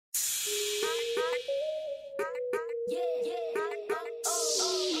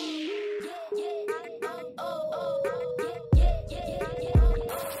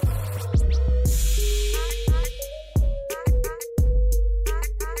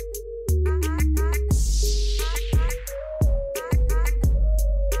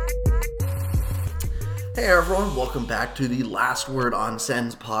everyone, welcome back to the Last Word on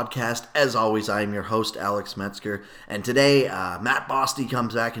Sens podcast. As always, I am your host, Alex Metzger, and today Matt Bosty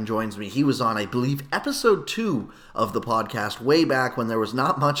comes back and joins me. He was on, I believe, episode 2 of the podcast, way back when there was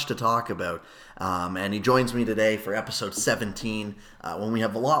not much to talk about. And he joins me today for episode 17, when we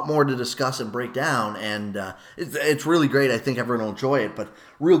have a lot more to discuss and break down, and it's really great. I think everyone will enjoy it, but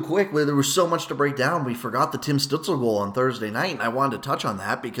real quick, there was so much to break down, we forgot the Tim Stützle goal on Thursday night, and I wanted to touch on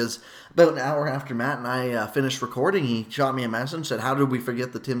that because about an hour after Matt and I finished recording, he shot me a message and said, "How did we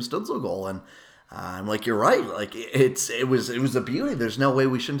forget the Tim Stützle goal?" And I'm like, "You're right. Like it was a beauty. There's no way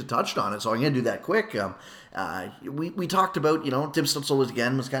we shouldn't have touched on it. So I'm gonna do that quick." We talked about Tim Stützle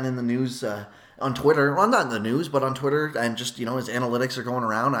was kind of in the news. On Twitter, well, not in the news, but on Twitter, and just, his analytics are going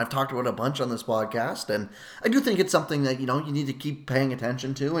around. I've talked about it a bunch on this podcast, and I do think it's something that, you need to keep paying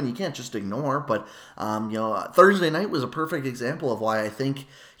attention to, and you can't just ignore. But, Thursday night was a perfect example of why I think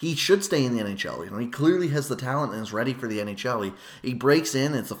he should stay in the NHL. He clearly has the talent and is ready for the NHL. He breaks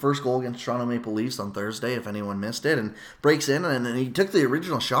in. It's the first goal against Toronto Maple Leafs on Thursday, if anyone missed it, and breaks in, and he took the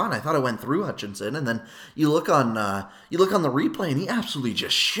original shot, and I thought it went through Hutchinson, and then you look on the replay, and he absolutely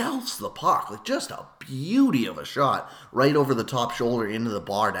just shelves the puck, like just a beauty of a shot right over the top shoulder into the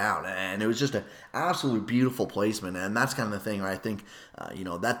bar down, and it was just an absolute beautiful placement. And that's kind of the thing where I think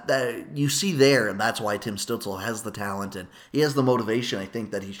that you see there, and that's why Tim Stützle has the talent and he has the motivation. I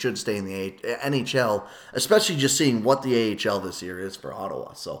think that he should stay in the NHL, especially just seeing what the AHL this year is for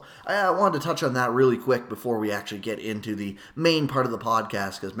Ottawa. So I wanted to touch on that really quick before we actually get into the main part of the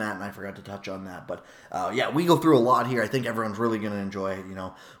podcast, because Matt and I forgot to touch on that. But we go through a lot here. I think everyone's really going to enjoy it.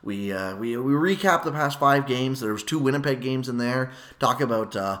 We recap the past 5 games. There was 2 Winnipeg games in there. Talk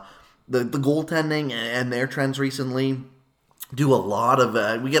about the goaltending and their trends recently. Do a lot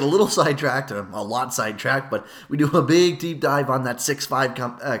of, we get a little sidetracked, a lot sidetracked, but we do a big deep dive on that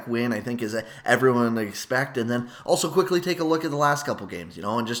 6-5 win, I think, is everyone would expect. And then also quickly take a look at the last couple games,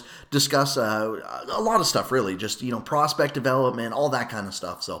 and just discuss a lot of stuff, really. Just, prospect development, all that kind of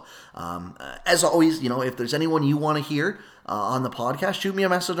stuff. So, as always, if there's anyone you want to hear on the podcast, shoot me a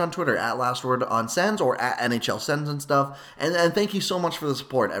message on Twitter at Last Word on Sens or at NHL Sens and stuff. And thank you so much for the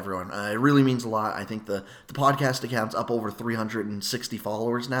support, everyone. It really means a lot. I think the podcast account's up over 360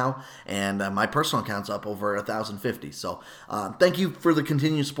 followers now, and my personal account's up over 1,050. So thank you for the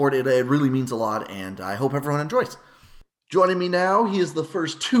continued support. It really means a lot, and I hope everyone enjoys. Joining me now, he is the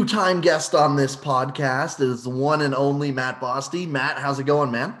first 2-time guest on this podcast. It is the one and only Matt Bosty. Matt, how's it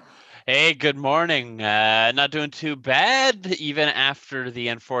going, man? Hey, good morning. Not doing too bad, even after the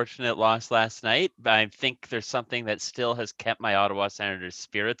unfortunate loss last night. I think there's something that still has kept my Ottawa Senators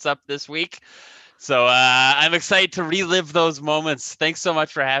spirits up this week. So I'm excited to relive those moments. Thanks so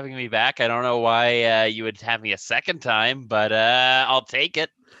much for having me back. I don't know why you would have me a second time, but I'll take it.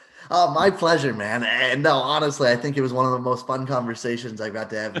 Oh, my pleasure, man. And no, honestly, I think it was one of the most fun conversations I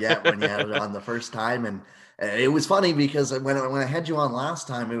got to have yet when you had it on the first time. And it was funny because when I had you on last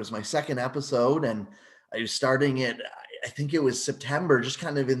time, it was my second episode, and I was starting it, I think it was September, just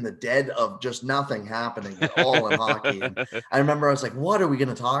kind of in the dead of just nothing happening at all in hockey. And I remember I was like, what are we going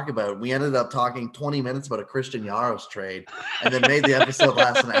to talk about? We ended up talking 20 minutes about a Christian Jaros trade, and then made the episode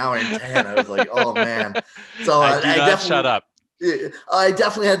last an hour and 10. I was like, oh, man. So I definitely shut up. I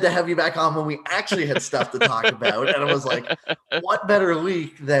definitely had to have you back on when we actually had stuff to talk about. And I was like, what better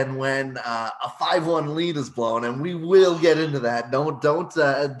week than when a 5-1 lead is blown? And we will get into that.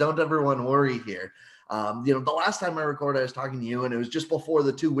 Don't everyone worry here. The last time I recorded, I was talking to you, and it was just before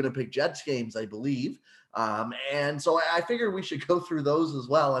the 2 Winnipeg Jets games, I believe. And so I figured we should go through those as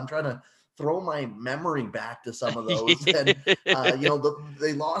well. I'm trying to throw my memory back to some of those. And,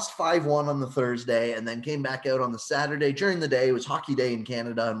 they lost 5-1 on the Thursday and then came back out on the Saturday. During the day, it was Hockey Day in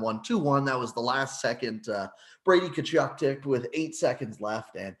Canada, and won 2-1. That was the last second. Brady Tkachuk ticked with 8 seconds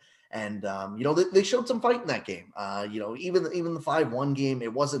left. And they showed some fight in that game. Even the 5-1 game,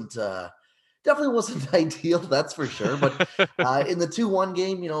 it wasn't definitely wasn't ideal, that's for sure. But in the 2-1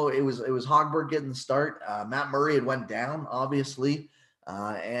 game, it was Hogberg getting the start. Matt Murray had went down, obviously.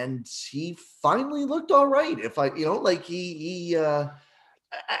 And he finally looked all right. I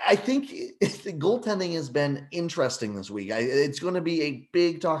think the goaltending has been interesting this week. It's going to be a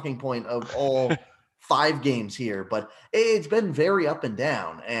big talking point of all 5 games here, but it's been very up and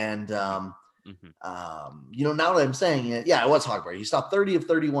down. And, now that I'm saying it, it was Hogberg. He stopped 30 of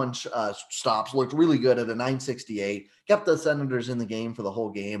 31 stops, looked really good at a 968, kept the Senators in the game for the whole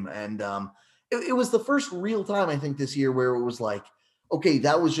game. And it was the first real time, I think, this year where it was like, okay,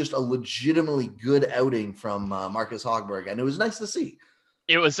 that was just a legitimately good outing from Marcus Hogberg, and it was nice to see.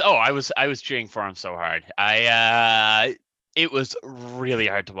 It was. I was cheering for him so hard. I It was really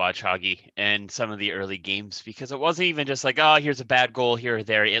hard to watch Hoggy in some of the early games because it wasn't even just like, oh, here's a bad goal here or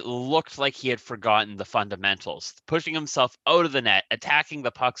there. It looked like he had forgotten the fundamentals, pushing himself out of the net, attacking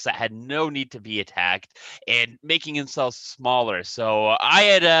the pucks that had no need to be attacked, and making himself smaller. So I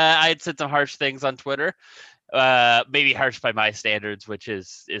had said some harsh things on Twitter, maybe harsh by my standards, which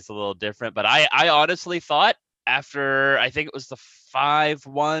is a little different. But I honestly thought after I think it was the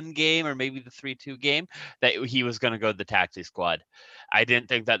 5-1 game or maybe the 3-2 game that he was going to go to the taxi squad. I didn't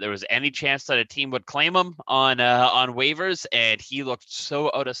think that there was any chance that a team would claim him on waivers, and he looked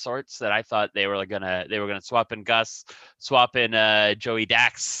so out of sorts that I thought they were gonna swap in Gus, swap in Joey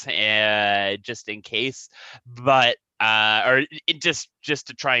Dax, just in case. But or it just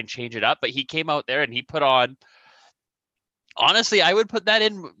to try and change it up. But he came out there and he put on. Honestly, I would put that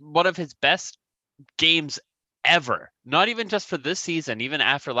in one of his best games ever. Not even just for this season, even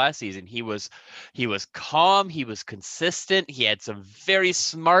after last season. He was calm, he was consistent, he had some very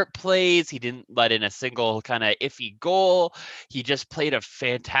smart plays. He didn't let in a single kind of iffy goal. He just played a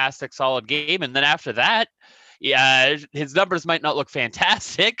fantastic solid game. And then after that, yeah, his numbers might not look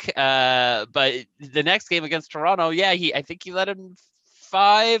fantastic, but the next game against Toronto, yeah, I think he let him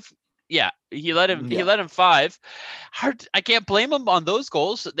 5. Yeah, he let him 5. Hard. I can't blame him on those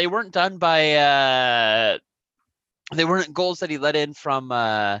goals. They weren't done by. They weren't goals that he let in from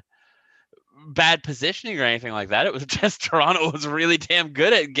bad positioning or anything like that. It was just Toronto was really damn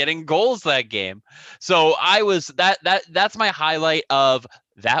good at getting goals that game. So I was that's my highlight of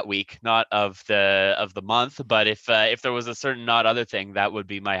that week, not of the month. But if there was a certain not other thing, that would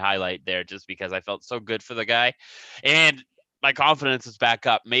be my highlight there, just because I felt so good for the guy, and my confidence is back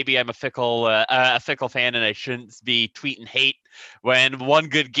up. Maybe I'm a fickle fan, and I shouldn't be tweeting hate when one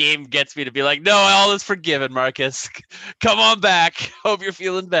good game gets me to be like, no, all is forgiven, Marcus. Come on back. Hope you're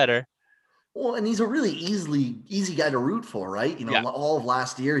feeling better. Well, and he's a really easy guy to root for, right? You know, Yeah. all of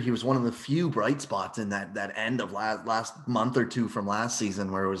last year, he was one of the few bright spots in that end of last month or two from last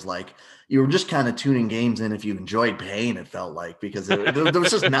season, where it was like you were just kind of tuning games in if you enjoyed pain. It felt like, because there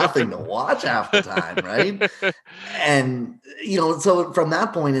was just nothing to watch half the time, right? And so from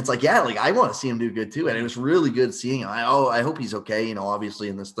that point, it's like, yeah, like I want to see him do good too, and it was really good seeing him. I hope he's okay. Obviously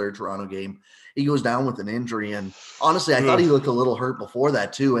in this third Toronto game, he goes down with an injury, and honestly, I thought he looked a little hurt before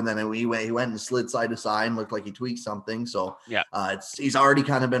that too. And then he went and slid side to side and looked like he tweaked something. So Yeah. He's already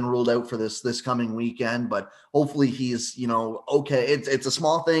kind of been ruled out for this coming weekend, but hopefully he's, okay. It's a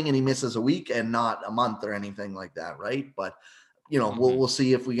small thing and he misses a week and not a month or anything like that. Right. But we'll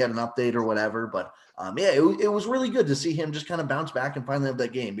see if we get an update or whatever. But it was really good to see him just kind of bounce back and finally have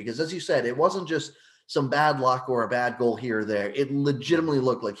that game, because as you said, it wasn't just some bad luck or a bad goal here or there. It legitimately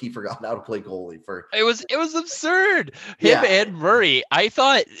looked like he forgot how to play goalie for. It was absurd. Him and Murray. I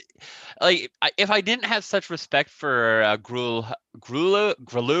thought, like, if I didn't have such respect for Grulu,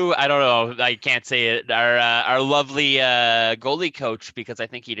 I don't know, I can't say it. Our lovely goalie coach, because I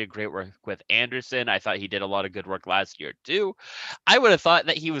think he did great work with Anderson. I thought he did a lot of good work last year too. I would have thought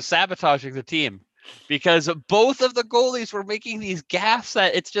that he was sabotaging the team, because both of the goalies were making these gaffes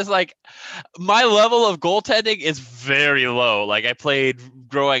that it's just like, my level of goaltending is very low. Like, I played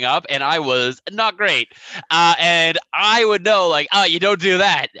growing up and I was not great. And I would know, like, oh, you don't do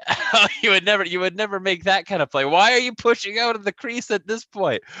that. you would never make that kind of play. Why are you pushing out of the crease at this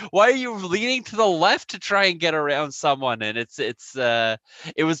point? Why are you leaning to the left to try and get around someone? And it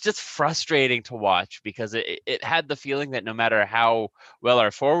was just frustrating to watch, because it had the feeling that no matter how well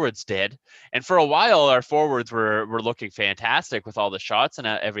our forwards did, and for a while our forwards were looking fantastic with all the shots and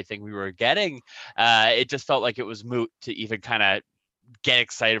everything we were getting, it just felt like it was moot to even kind of get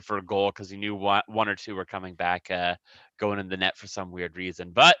excited for a goal, because you knew one or two were coming back, going in the net for some weird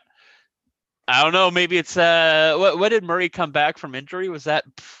reason. But I don't know, maybe it's what did Murray come back from injury? Was that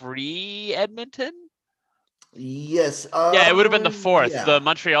pre-Edmonton? Yes. Yeah, it would have been the 4th, yeah. the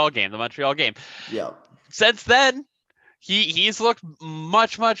Montreal game. Yeah. Since then, he's looked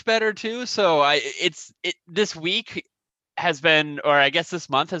much better too. So this week has been, or I guess this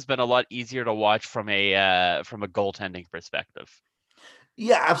month has been, a lot easier to watch from a goaltending perspective.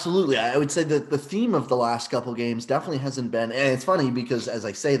 Yeah, absolutely. I would say that the theme of the last couple games definitely hasn't been, and it's funny because as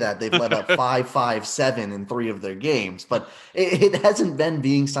I say that, they've let up 5-5-7 in 3 of their games, but it hasn't been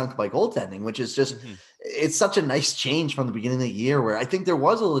being sunk by goaltending, which is just, it's such a nice change from the beginning of the year, where I think there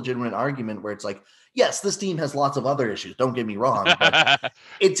was a legitimate argument where it's like, Yes, this team has lots of other issues. Don't get me wrong, but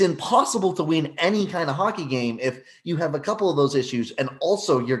it's impossible to win any kind of hockey game if you have a couple of those issues, and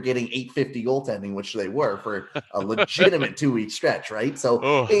also you're getting 850 goaltending, which they were for a legitimate 2-week stretch, right? So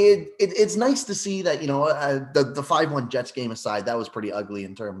Oh. it's nice to see that, the 5-1 Jets game aside, that was pretty ugly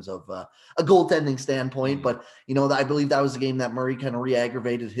in terms of a goaltending standpoint. But I believe that was the game that Murray kind of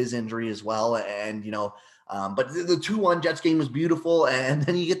re-aggravated his injury as well, and but the 2-1 Jets game was beautiful, and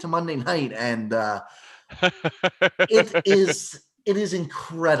then you get to Monday night, and it is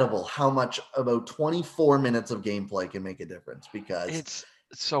incredible how much about 24 minutes of gameplay can make a difference, because It's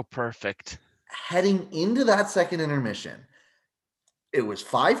so perfect. heading into that second intermission, it was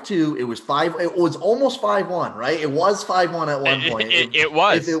 5-2. It was almost 5-1, right? It was 5-1 at one point. It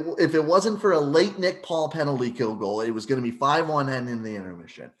was. If it wasn't for a late Nick Paul penalty kill goal, it was going to be 5-1 heading into the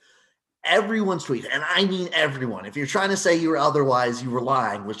intermission. Everyone's tweet, and I mean everyone, if you're trying to say you were otherwise, you were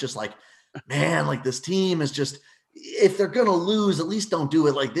lying, was just like, man, like this team is just, if they're going to lose, at least don't do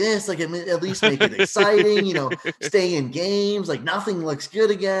it like this. Like, at least make it exciting, stay in games. Like, nothing looks good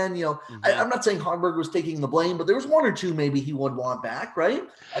again. I'm not saying Hogberg was taking the blame, but there was one or two maybe he would want back, right?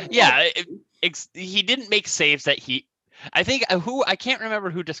 Yeah, he didn't make saves that I think I can't remember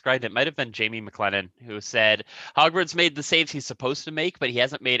who described it. It might have been Jamie McLennan, who said Hogwarts made the saves he's supposed to make, but he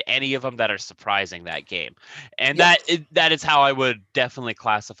hasn't made any of them that are surprising that game. And that is how I would definitely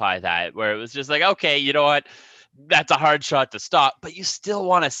classify that, where it was just like, okay, you know what? That's a hard shot to stop, but you still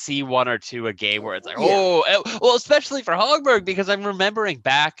want to see one or two a game where it's like, well, especially for Hogberg, because I'm remembering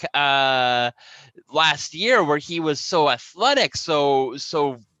back last year where he was so athletic, so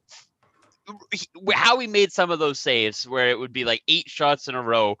how he made some of those saves where it would be like 8 shots in a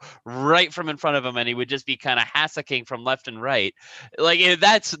row right from in front of him, and he would just be kind of hassocking from left and right. Like,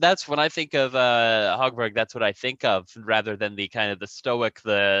 that's when I think of Hogberg. That's what I think of, rather than the kind of the stoic,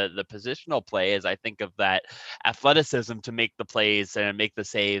 the positional play. As I think of that athleticism to make the plays and make the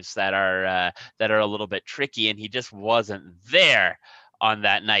saves that are a little bit tricky, and he just wasn't there on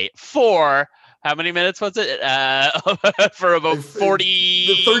that night for. How many minutes was it? For about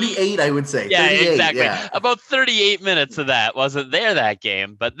 40... 38, I would say. Yeah, 38, exactly. Yeah. About 38 minutes of that wasn't there that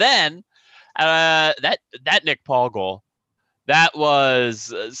game. But then that Nick Paul goal, that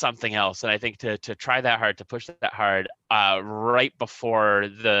was something else. And I think to try that hard, to push that hard right before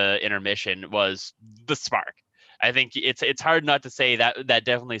the intermission was the spark. I think it's hard not to say that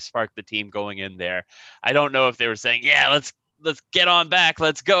definitely sparked the team going in there. I don't know if they were saying, yeah, let's get on back,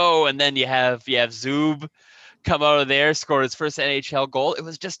 let's go. And then you have Zub come out of there, score his first NHL goal. It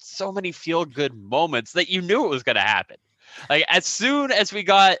was just so many feel-good moments that you knew it was going to happen. Like, as soon as we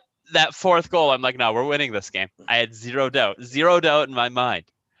got that fourth goal, I'm like, no, we're winning this game. I had zero doubt in my mind.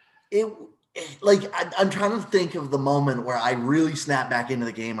 I'm trying to think of the moment where I really snapped back into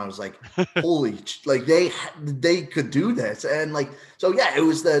the game. I was like, holy, like they could do this. And like, so yeah, it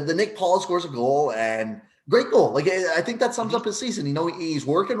was the Nick Paul scores a goal, and great goal. Like, I think that sums up his season. He's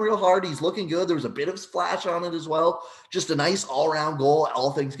working real hard. He's looking good. There was a bit of splash on it as well. Just a nice all-around goal,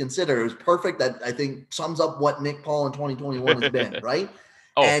 all things considered. It was perfect. That, I think, sums up what Nick Paul in 2021 has been, right?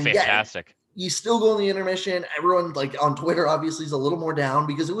 Oh, and fantastic. Yeah, you still go in the intermission. Everyone, like, on Twitter, obviously, is a little more down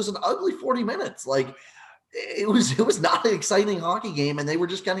because it was an ugly 40 minutes. Like, it was not an exciting hockey game, and they were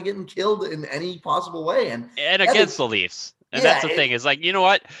just kind of getting killed in any possible way. And against the Leafs. And that's the thing, is like, you know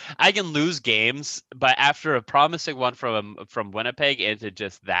what? I can lose games, but after a promising one from Winnipeg into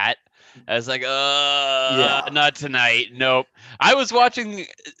just that, I was like, not tonight. Nope. I was watching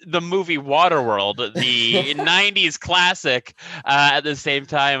the movie Waterworld, the 90s classic, at the same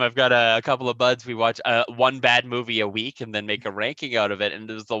time. I've got a couple of buds. We watch one bad movie a week and then make a ranking out of it. And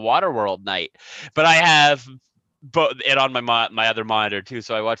it was the Waterworld night. But I have it on my other monitor too,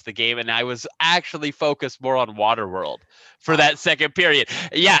 so I watched the game, and I was actually focused more on Waterworld for that second period.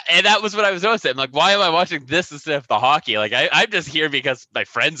 Yeah, and that was what I was noticing. I'm like, why am I watching this instead of the hockey? Like, I'm just here because my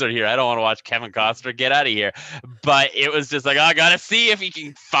friends are here. I don't want to watch Kevin Costner get out of here. But it was just like, I gotta see if he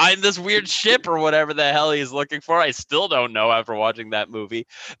can find this weird ship or whatever the hell he's looking for. I still don't know after watching that movie.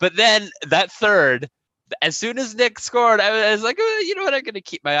 But then that third, as soon as Nick scored, I was like, you know what? I'm going to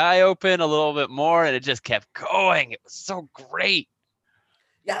keep my eye open a little bit more. And it just kept going. It was so great.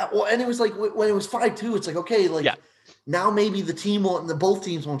 Yeah. Well, and it was like, when it was 5-2, it's like, okay, like, now maybe both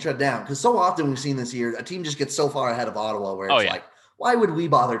teams won't shut down. Because so often we've seen this year, a team just gets so far ahead of Ottawa where it's like, why would we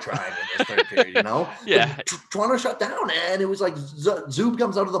bother trying in this third period, Yeah. Toronto shut down, and it was like Zub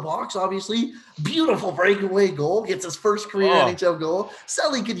comes out of the box, obviously. Beautiful breakaway goal, gets his first career NHL goal.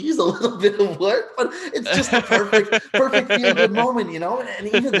 Selly could use a little bit of work, but it's just a perfect feel-good moment, And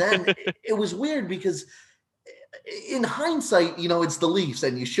even then, it was weird because in hindsight, it's the Leafs,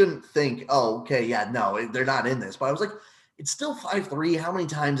 and you shouldn't think, oh, okay, yeah, no, they're not in this. But I was like, it's still 5-3. How many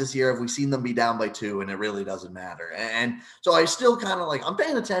times this year have we seen them be down by 2 and it really doesn't matter? And so I still kind of like, I'm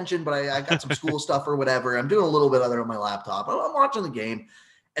paying attention, but I got some school stuff or whatever. I'm doing a little bit other on my laptop. I'm watching the game.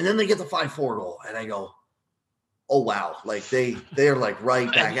 And then they get the 5-4 goal. And I go, oh, wow. Like they're like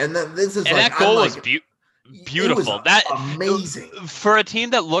right back. And this is and like, that goal I'm was like, beautiful. That amazing for a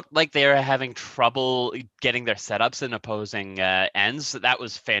team that looked like they were having trouble getting their setups in opposing ends. That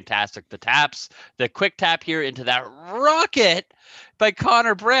was fantastic. The taps, the quick tap here into that rocket by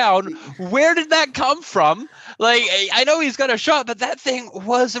Connor Brown. Where did that come from? Like, I know he's got a shot, but that thing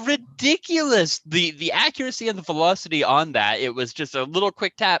was ridiculous. The accuracy and the velocity on that, it was just a little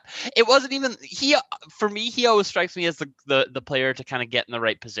quick tap. It wasn't even for me, he always strikes me as the player to kind of get in the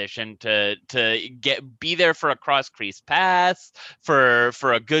right position to be there for a cross crease pass, for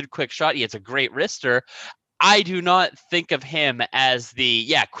a good quick shot. He has a great wrister. I do not think of him as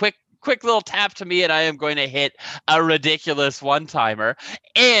the quick little tap to me and I am going to hit a ridiculous one-timer.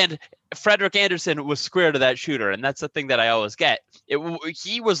 And Frederik Andersen was square to that shooter, and that's the thing that I always get.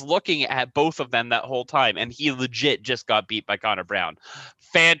 He was looking at both of them that whole time, and he legit just got beat by Connor Brown.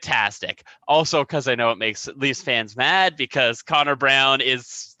 Fantastic. Also, because I know it makes Leafs fans mad, because Connor Brown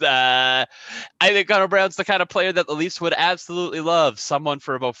is, I think Connor Brown's the kind of player that the Leafs would absolutely love. Someone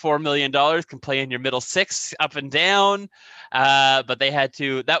for about $4 million can play in your middle six up and down, but they had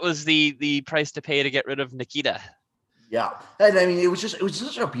to. That was the price to pay to get rid of Nikita. Yeah, and I mean, it was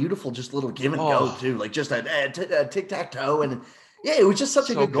such a beautiful, just little give and go too, like just a tic tac toe, and yeah, it was just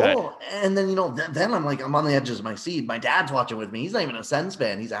such a good goal. And then then I'm like, I'm on the edges of my seat. My dad's watching with me. He's not even a Sens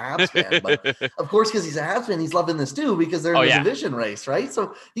fan; he's a Habs fan. But of course, because he's a Habs fan, he's loving this too because they're in the division race, right?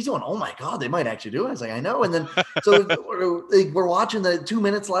 So he's going, "Oh my god, they might actually do it." I was like, "I know." And then so we're watching the 2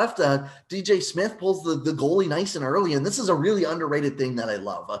 minutes left. DJ Smith pulls the goalie nice and early, and this is a really underrated thing that I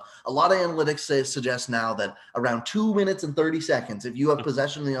love. A lot of analytics suggest now that around 2 minutes and 30 seconds, if you have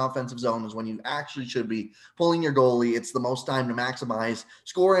possession in the offensive zone, is when you actually should be pulling your goalie. It's the most time to maximize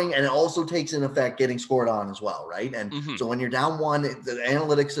scoring, and it also takes in effect getting scored on as well, right? And so when you're down one, the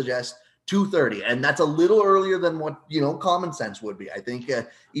analytics suggest 2:30, and that's a little earlier than what common sense would be. I think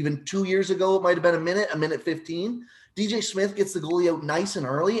even 2 years ago it might have been a minute 15. DJ Smith gets the goalie out nice and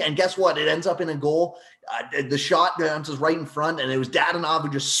early, and guess what? It ends up in a goal. The shot bounces right in front, and it was Dadonov who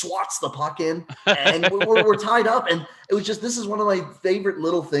just swats the puck in, and we're tied up. And it was just, this is one of my favorite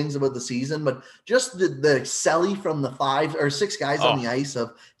little things about the season, but just the celly from the 5 or 6 guys on the ice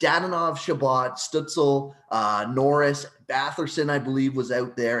of Dadonov, Chabot, Stützle, Norris, Batherson, I believe, was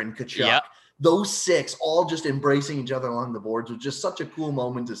out there, and Tkachuk. Yep. Those 6 all just embracing each other along the boards was just such a cool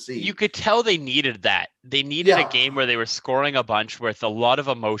moment to see. You could tell they needed that. They needed a game where they were scoring a bunch with a lot of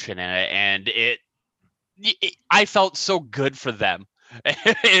emotion in it, and I felt so good for them.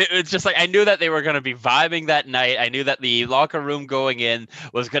 It's just like, I knew that they were going to be vibing that night. I knew that the locker room going in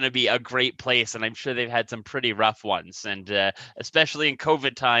was going to be a great place, and I'm sure they've had some pretty rough ones. And especially in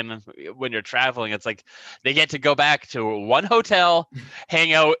COVID time, when you're traveling, it's like they get to go back to one hotel,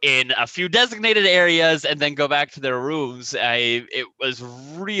 hang out in a few designated areas, and then go back to their rooms. It was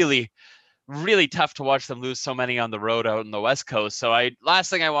really tough to watch them lose so many on the road out in the West Coast. So last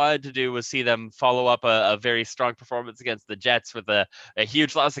thing I wanted to do was see them follow up a very strong performance against the Jets with a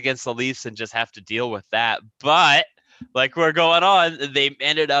huge loss against the Leafs and just have to deal with that. But like we're going on, they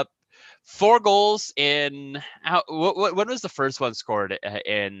ended up 4 goals in when was the first one scored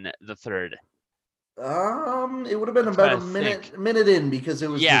in the third? It would have been about a minute in, because it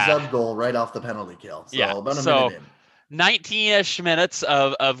was the Zub goal right off the penalty kill. So about a minute in. 19-ish minutes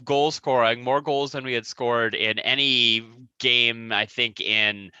of goal scoring, more goals than we had scored in any game, I think,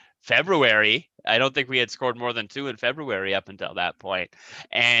 in February. I don't think we had scored more than 2 in February up until that point.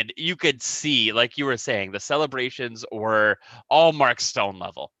 And you could see, like you were saying, the celebrations were all Mark Stone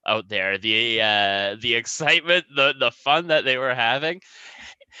level out there. The excitement, the fun that they were having.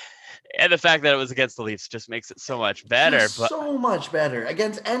 And the fact that it was against the Leafs just makes it so much better. So much better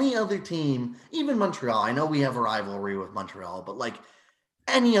against any other team, even Montreal. I know we have a rivalry with Montreal, but like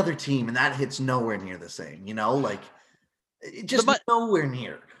any other team, and that hits nowhere near the same, like just nowhere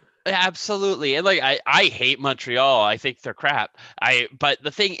near. Absolutely. And like, I hate Montreal. I think they're crap. But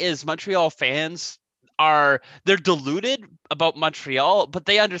the thing is, Montreal fans they're deluded about Montreal, but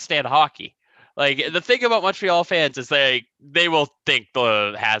they understand hockey. Like, the thing about Montreal fans is they will think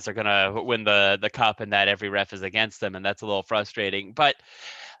the Habs are going to win the cup and that every ref is against them, and that's a little frustrating. But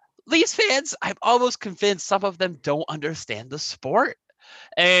Leafs fans, I'm almost convinced some of them don't understand the sport.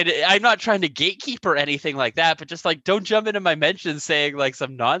 And I'm not trying to gatekeep or anything like that, but just like, don't jump into my mentions saying like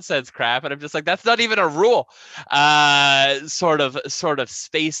some nonsense crap. And I'm just like, that's not even a rule, sort of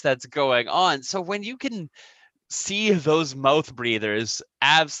space that's going on. So when you can see those mouth breathers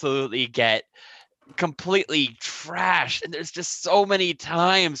absolutely get completely trashed, and there's just so many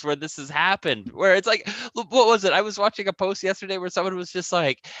times where this has happened, where it's like, what was it? I was watching a post yesterday where someone was just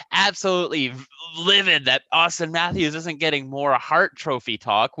like absolutely livid that Austin Matthews isn't getting more Hart Trophy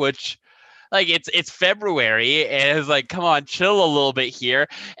talk, which, like, it's February, and it's like, come on, chill a little bit here.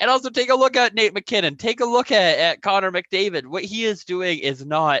 And also take a look at Nate McKinnon. Take a look at Connor McDavid. What he is doing is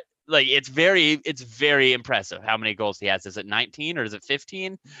not, like, it's very impressive how many goals he has. Is it 19 or is it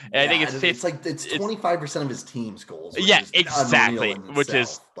 15? Yeah, I think it's 15. It's like it's 25% of his team's goals. Which Yeah, is exactly. Which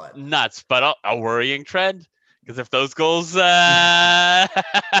is but nuts, but a worrying trend. Because if those goals, but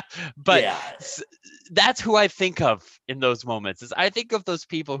yeah. That's who I think of in those moments. Is I think of those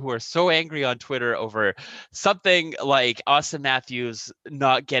people who are so angry on Twitter over something like Austin Matthews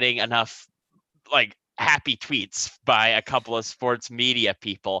not getting enough, like, happy tweets by a couple of sports media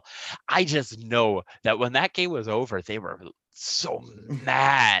people. I just know that when that game was over, they were so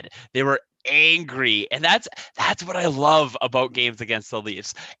mad. They were angry. And that's what I love about games against the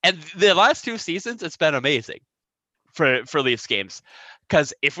Leafs. And the last 2 seasons, it's been amazing for Leafs games.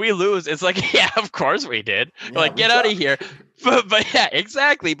 Because if we lose, it's like, yeah, of course we did. Yeah, like, get out of here. But yeah,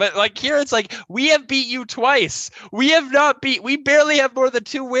 exactly. But like here, it's like, we have beat you twice. We barely have more than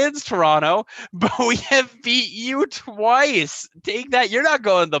 2 wins, Toronto, but we have beat you twice. Take that. You're not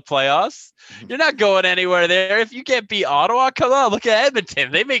going to the playoffs. You're not going anywhere there. If you can't beat Ottawa, come on, look at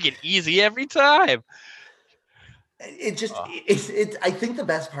Edmonton. They make it easy every time. It just, I think the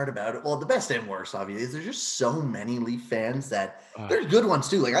best part about it, well, the best and worst, obviously, is there's just so many Leaf fans that there's good ones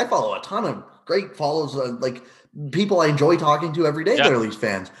too. Like, I follow a ton of great follows, like people I enjoy talking to every day that are Leafs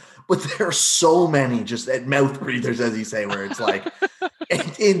fans, but there are so many just at mouth breathers, as you say, where it's like,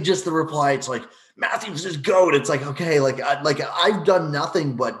 in just the reply, it's like, Matthews is GOAT. It's like, okay, like I've done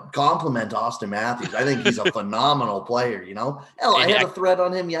nothing but compliment Austin Matthews. I think he's a phenomenal player, you know? Hell, I had a thread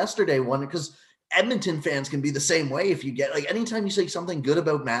on him yesterday, because Edmonton fans can be the same way. If you get, like, anytime you say something good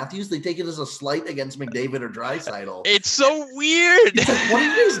about Matthews, they take it as a slight against McDavid or Draisaitl. It's so weird. It's like, what are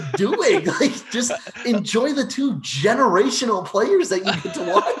you guys doing? Like, just enjoy the 2 generational players that you get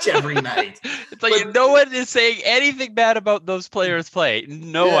to watch every night. It's like, no one is saying anything bad about those players' play.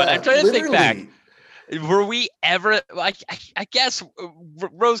 No one. I'm trying to think back. Were we ever, like, I guess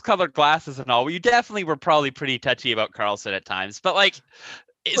rose-colored glasses and all, you definitely were probably pretty touchy about Karlsson at times, but like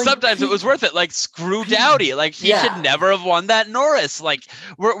sometimes it was worth it. Like, screw Doughty. Like, he should never have won that Norris. Like,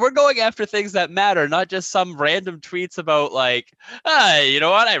 we're going after things that matter, not just some random tweets about, like, you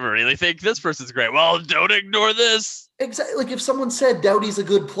know what? I really think this person's great. Well, don't ignore this. Exactly. Like, if someone said Doughty's a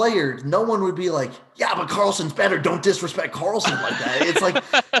good player, no one would be like, yeah, but Karlsson's better. Don't disrespect Karlsson like that. It's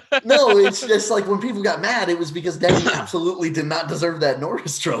like, no, it's just like when people got mad, it was because Doughty absolutely did not deserve that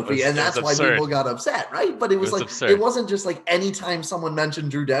Norris trophy. And that's why people got upset, right? But it was like, absurd. It wasn't just like anytime someone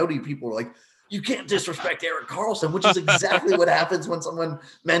mentioned Drew Doughty, people were like, you can't disrespect Erik Karlsson, which is exactly what happens when someone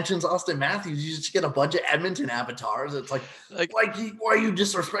mentions Austin Matthews. You just get a bunch of Edmonton avatars. It's like why are you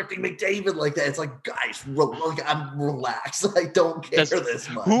disrespecting McDavid like that? It's like, guys, I'm relaxed. I don't care this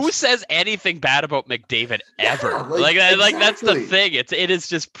much. Who says anything bad about McDavid ever? Yeah, like that's the thing. It is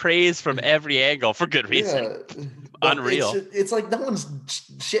just praise from every angle for good reason. Yeah. Unreal. It's like no one's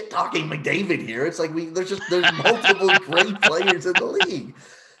shit talking McDavid here. It's like there's multiple great players in the league.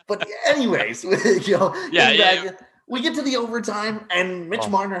 But anyways, you know, we get to the overtime, and Mitch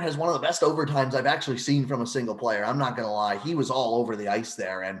Marner has one of the best overtimes I've actually seen from a single player. I'm not going to lie. He was all over the ice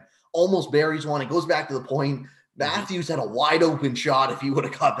there and almost buries one. It goes back to the point. Matthews had a wide open shot if he would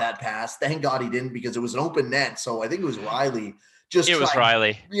have caught that pass. Thank God he didn't, because it was an open net. So I think it was Riley.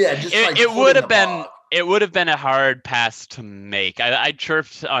 Riley. Yeah, it would have been a hard pass to make. I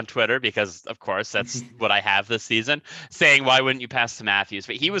chirped on Twitter because, of course, that's what I have this season, saying, why wouldn't you pass to Matthews?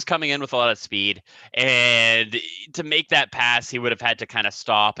 But he was coming in with a lot of speed, and to make that pass, he would have had to kind of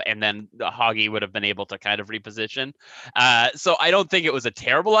stop, and then Hoggy would have been able to kind of reposition. So I don't think it was a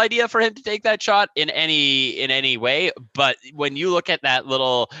terrible idea for him to take that shot in any way. But when you look at that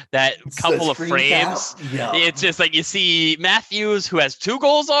couple of frames, it's just like you see Matthews, who has 2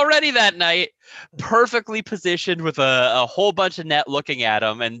 goals already that night, perfectly positioned with a whole bunch of net looking at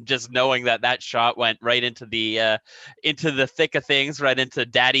him, and just knowing that shot went right into the thick of things, right into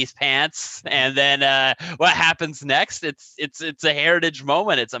Daddy's pants. And then what happens next? It's a heritage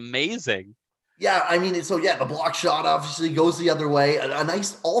moment. It's amazing. Yeah, I mean, the block shot obviously goes the other way. A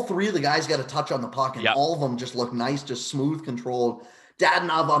nice, all 3 of the guys got a touch on the puck, and all of them just look nice, just smooth, controlled.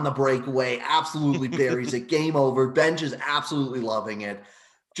 Dadonov on the breakaway absolutely buries it. Game over. Bench is absolutely loving it.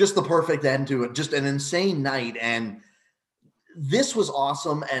 Just the perfect end to it. Just an insane night. And this was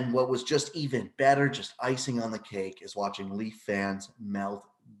awesome. And what was just even better, just icing on the cake, is watching Leaf fans melt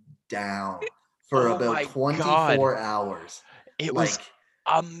down for about 24 hours. It was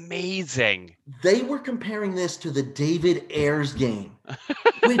amazing. They were comparing this to the David Ayres game,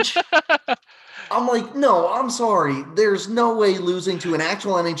 which I'm like, no, I'm sorry. There's no way losing to an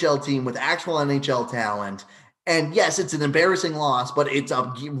actual NHL team with actual NHL talent. And yes, it's an embarrassing loss, but it's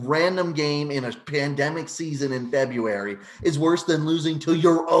a random game in a pandemic season in February is worse than losing to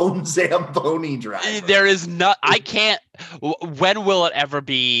your own Zamboni driver. There is not, I can't, when will it ever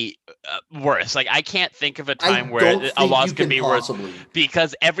be worse? Like, I can't think of a time where a loss can be worse,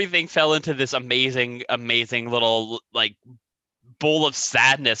 because everything fell into this amazing little, like, bowl of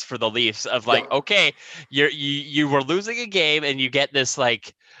sadness for the Leafs of like, okay, you were losing a game and you get this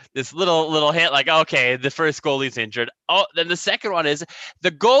like this little hit, like, okay, the first goalie's injured. Oh, then the second one is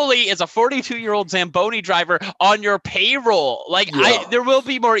the goalie is a 42-year-old Zamboni driver on your payroll. Like, there will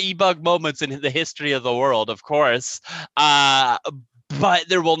be more e-bug moments in the history of the world, of course. But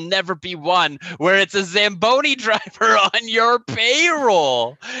there will never be one where it's a Zamboni driver on your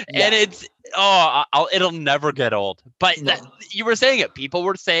payroll. Yeah. And it's, it'll never get old. But you were saying it. People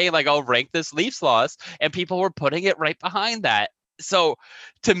were saying, like, I'll rank this Leafs loss, and people were putting it right behind that. So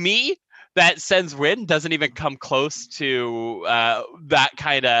to me, that Sens win doesn't even come close to that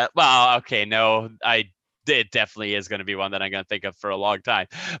kind of, well, okay, no, it definitely is going to be one that I'm going to think of for a long time.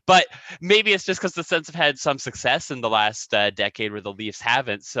 But maybe it's just because the Sens have had some success in the last decade where the Leafs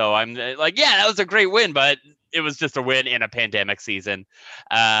haven't. So I'm like, yeah, that was a great win, but it was just a win in a pandemic season,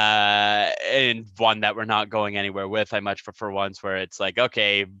 and one that we're not going anywhere with. I much prefer ones where it's like,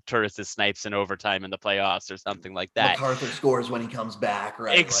 okay, Turris snipes in overtime in the playoffs or something like that. MacArthur scores when he comes back,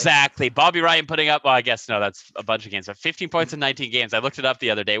 right? Exactly. Like, Bobby Ryan putting up, well, I guess, no, that's a bunch of games, but 15 points in 19 games. I looked it up the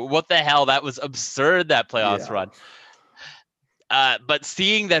other day. What the hell? That was absurd, that playoffs run. But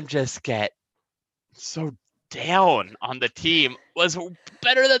seeing them just get so down on the team was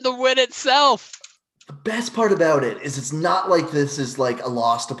better than the win itself. The best part about it is it's not like this is like a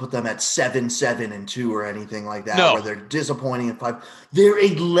loss to put them at 7-7-2 or anything like that, where they're disappointing at 5. They're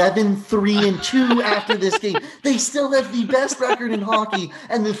 11-3-2 after this game. They still have the best record in hockey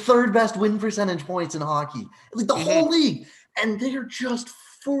and the third best win percentage points in hockey, like the whole league. And they're just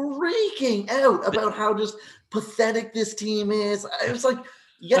freaking out about how just pathetic this team is. I was like,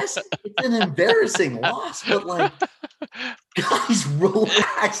 yes, it's an embarrassing loss, but like, guys,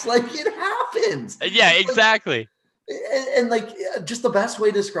 relax. Like, it happens. Yeah, exactly. And like, just the best way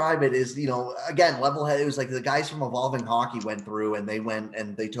to describe it is, again, level head. It was like the guys from Evolving Hockey went through and they went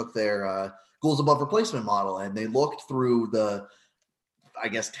and they took their goals above replacement model and they looked through the, I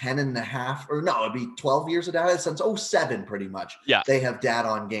guess, 10 and a half, or no, it'd be 12 years of data since 2007, pretty much. Yeah. They have data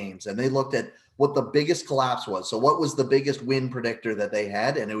on games and they looked at what the biggest collapse was. So what was the biggest win predictor that they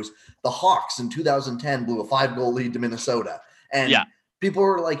had? And it was the Hawks in 2010 blew a 5-goal lead to Minnesota. And people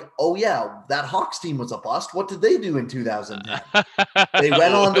were like, oh yeah, that Hawks team was a bust. What did they do in 2010? They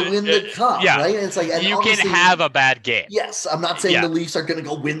went on to win the cup, right? And it's like, and you can have a bad game. Yes. I'm not saying the Leafs are going to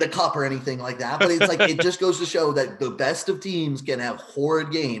go win the cup or anything like that, but it's like, it just goes to show that the best of teams can have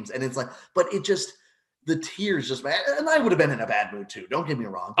horrid games. And it's like, but it just, the tears just, and I would have been in a bad mood too. Don't get me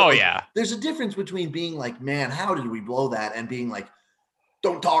wrong. But there's a difference between being like, man, how did we blow that? And being like,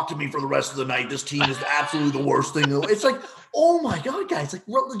 don't talk to me for the rest of the night. This team is absolutely the worst thing. It's like, oh my God, guys, like,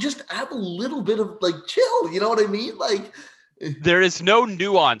 just have a little bit of like chill. You know what I mean? Like, there is no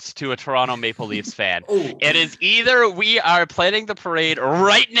nuance to a Toronto Maple Leafs fan. It is either we are planning the parade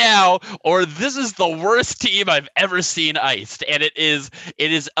right now, or this is the worst team I've ever seen iced. And it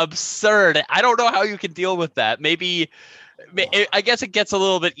is absurd. I don't know how you can deal with that. Maybe I guess it gets a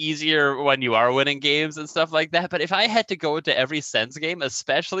little bit easier when you are winning games and stuff like that. But if I had to go into every Sens game,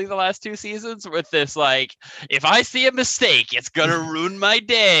 especially the last 2 seasons, with this, like, if I see a mistake, it's going to ruin my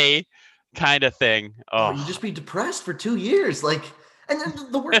day kind of thing. Oh, you just be depressed for 2 years. Like, and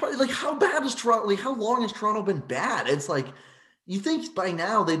then the worst part, like, how bad is Toronto? Like, how long has Toronto been bad? It's like, you think by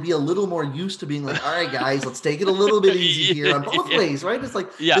now they'd be a little more used to being like, all right, guys, let's take it a little bit easy here on both ways, right? It's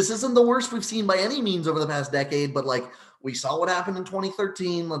like, this isn't the worst we've seen by any means over the past decade, but like, we saw what happened in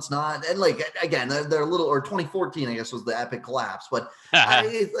 2013. Let's not, and like, again, they're a little, or 2014, I guess, was the epic collapse. But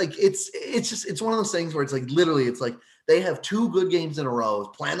it's one of those things where it's like, literally, it's like they have 2 good games in a row.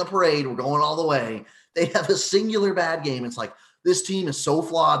 Plan the parade. We're going all the way. They have a singular bad game. It's like, this team is so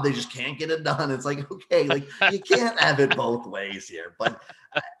flawed. They just can't get it done. It's like, okay, like, you can't have it both ways here. But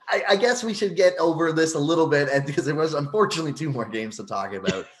I guess we should get over this a little bit, and because there was unfortunately 2 more games to talk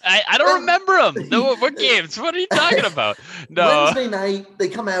about. I don't remember them. No, what games? What are you talking about? No. Wednesday night, they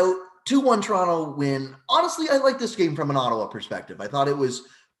come out 2-1 Toronto win. Honestly, I like this game from an Ottawa perspective. I thought it was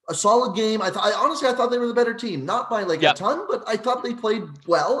a solid game. I thought they were the better team, not by like a ton, but I thought they played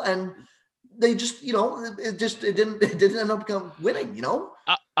well, and they just, it didn't end up winning,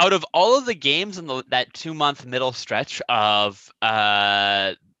 Out of all of the games in that 2-month middle stretch of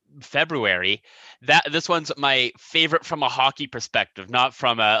February, this one's my favorite from a hockey perspective, not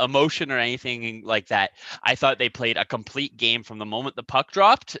from a emotion or anything like that. I thought they played a complete game from the moment the puck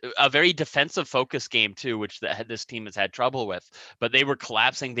dropped, a very defensive focus game too, which this team has had trouble with, but they were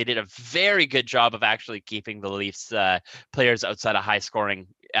collapsing. They did a very good job of actually keeping the Leafs players outside of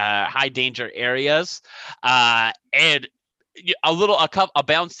high danger areas, and a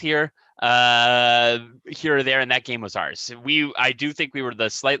bounce here or there, and that game was ours. I do think we were the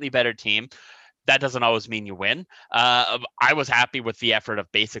slightly better team. That doesn't always mean you win. I was happy with the effort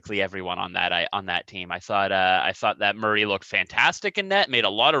of basically everyone on that team. I thought that Murray looked fantastic in net, made a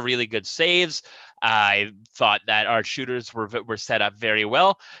lot of really good saves. I thought that our shooters were set up very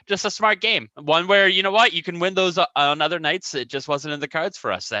well. Just a smart game, one where you know what, you can win those on other nights. It just wasn't in the cards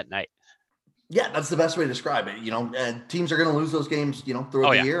for us that night. Yeah, that's the best way to describe it. And teams are going to lose those games,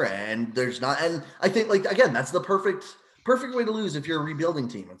 throughout the year, and there's not. And I think, again, that's the perfect way to lose if you're a rebuilding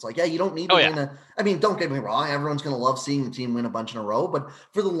team. It's like, yeah, you don't need to win I mean, don't get me wrong. Everyone's going to love seeing the team win a bunch in a row, but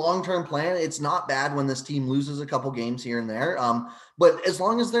for the long-term plan, it's not bad when this team loses a couple games here and there. But as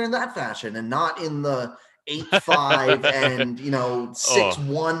long as they're in that fashion and not in the 8-5 and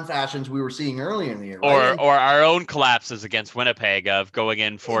 6-1 fashions we were seeing earlier in the year, right? Or our own collapses against Winnipeg of going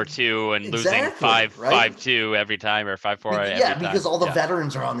in 4-2 and losing 5-2 every time, or 5-4 every time. Because all the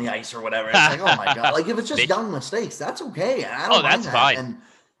veterans are on the ice or whatever. It's like, oh my god! Like if it's just young mistakes, that's okay. I don't mind that. Fine.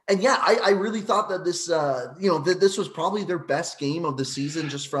 And yeah, I really thought that this, this was probably their best game of the season,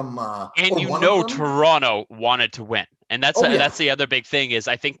 just from. Toronto wanted to win. And that's the other big thing is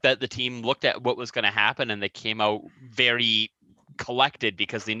I think that the team looked at what was going to happen and they came out very collected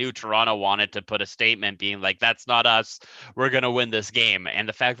because they knew Toronto wanted to put a statement being like, that's not us. We're going to win this game. And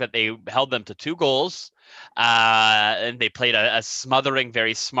the fact that they held them to 2 goals and they played a smothering,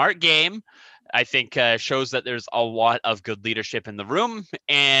 very smart game, I think shows that there's a lot of good leadership in the room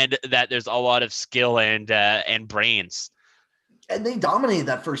and that there's a lot of skill and brains. And they dominated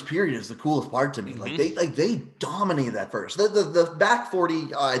that first period is the coolest part to me. Mm-hmm. They dominated that first. The back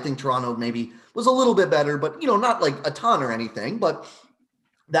 40, I think Toronto maybe was a little bit better, but not like a ton or anything. But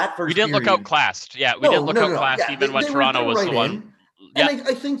that first, we didn't look outclassed. Yeah, we didn't look outclassed even when Toronto was the one. And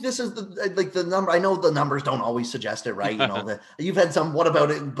I think this is the number. I know the numbers don't always suggest it, right? You've had some "what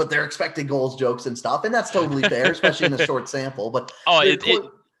about it?" but they're expected goals jokes and stuff, and that's totally fair, especially in a short sample. But I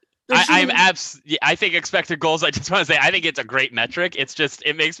think expected goals. I just want to say, I think it's a great metric. It's just,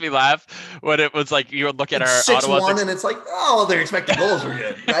 it makes me laugh when it was like, you would look at our 6-1 and it's like, oh, their expected goals were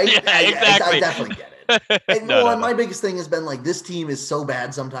good, right? Yeah, exactly. I definitely get it. And my biggest thing has been like, this team is so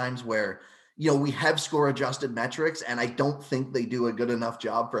bad sometimes where, we have score adjusted metrics, and I don't think they do a good enough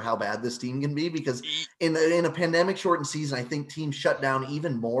job for how bad this team can be, because in a pandemic shortened season, I think teams shut down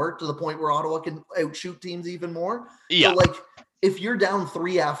even more to the point where Ottawa can outshoot teams even more. Yeah. So if you're down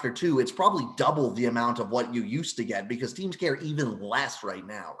 3 after 2, it's probably double the amount of what you used to get because teams care even less right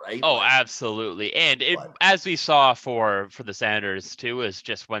now, right? Oh, absolutely. And as we saw for the Senators too, is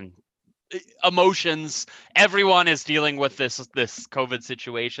just when emotions, everyone is dealing with this COVID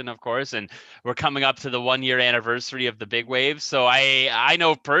situation, of course, and we're coming up to the 1-year anniversary of the big wave. So I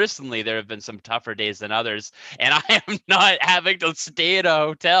know personally there have been some tougher days than others, and I am not having to stay at a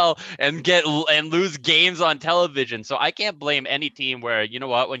hotel and lose games on television. So I can't blame any team where,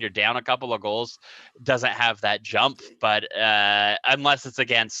 when you're down a couple of goals, doesn't have that jump. But unless it's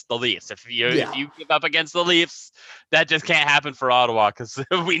against the Leafs, if you give up against the Leafs, that just can't happen for Ottawa because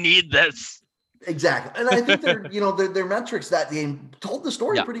we need this. Exactly. And I think their metrics that game told the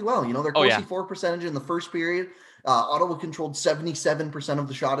story pretty well. Their Corsi for percentage in the first period, Ottawa controlled 77% of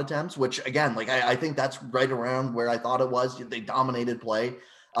the shot attempts, which again, I think that's right around where I thought it was. They dominated play.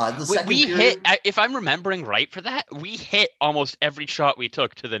 The second period, if I'm remembering right for that, we hit almost every shot we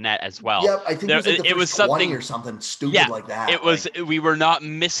took to the net as well. Yeah, I think it was something or something stupid like that. We were not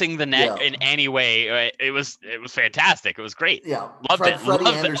missing the net in any way. It was fantastic. It was great. Yeah, Freddie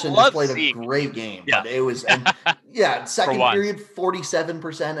Anderson just played a great game. Yeah, but it was second period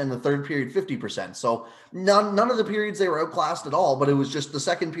 47% and the third period 50%. So none of the periods they were outclassed at all. But it was just the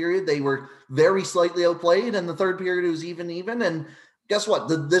second period they were very slightly outplayed, and the third period it was even and. guess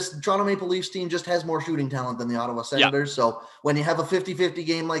what? This Toronto Maple Leafs team just has more shooting talent than the Ottawa Yeah. Senators. So when you have a 50-50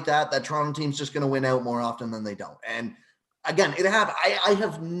 game like that Toronto team's just going to win out more often than they don't. And again, I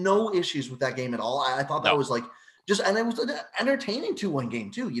have no issues with that game at all. I thought that was like and it was an entertaining 2-1 game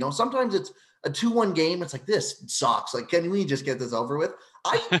too. Sometimes it's a 2-1 game. It's like, this sucks. Like, can we just get this over with?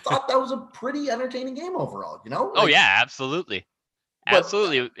 I thought that was a pretty entertaining game overall, Oh yeah, absolutely.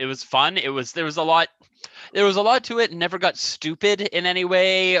 Absolutely. It was fun. There was a lot to it, and never got stupid in any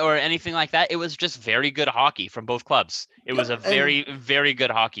way or anything like that. It was just very good hockey from both clubs. It was a very, very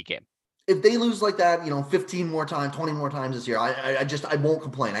good hockey game. If they lose like that, 15 more times, 20 more times this year, I won't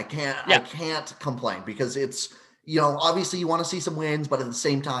complain. I can't complain, because it's, obviously you want to see some wins, but at the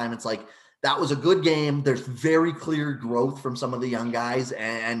same time, it's like, that was a good game. There's very clear growth from some of the young guys.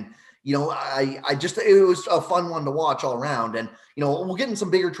 And, it was a fun one to watch all around. And, we'll get in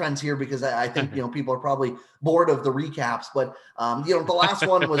some bigger trends here, because I think, people are probably bored of the recaps, but, the last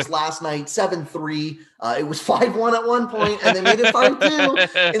one was last night, 7-3. It was 5-1 at one point, and they made it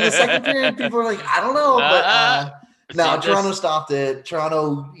 5-2 in the second period. People were like, I don't know, but no, Toronto stopped it.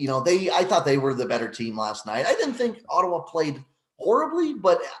 Toronto, I thought they were the better team last night. I didn't think Ottawa played horribly,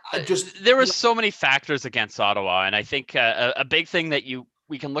 but there were so many factors against Ottawa, and I think a big thing that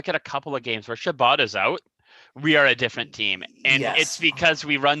we can look at a couple of games where Chabot is out. We are a different team, and it's because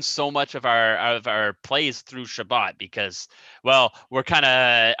we run so much of our plays through Chabot, because, well, we're kind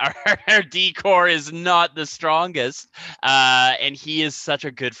of our D-core is not the strongest, and he is such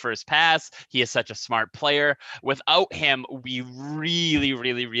a good first pass. He is such a smart player. Without him, we really,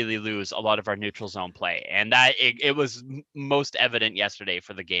 really, really lose a lot of our neutral zone play, and that it was most evident yesterday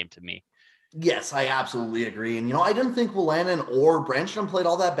for the game to me. Yes, I absolutely agree. And, I didn't think Wolanin or Branstrom played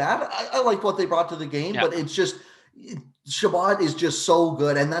all that bad. I liked what they brought to the game, but it's just, Chabot is just so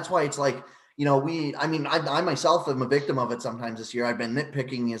good. And that's why it's like, I myself am a victim of it sometimes this year. I've been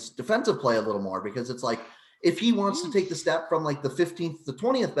nitpicking his defensive play a little more, because it's like, if he wants to take the step from like the 15th to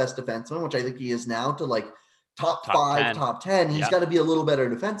 20th best defenseman, which I think he is now, to like top 5, 10. Top 10, he's got to be a little better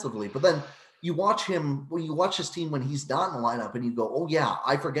defensively. But then you watch his team when he's not in the lineup, and you go, oh yeah,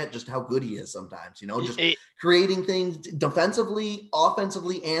 I forget just how good he is sometimes, just creating things defensively,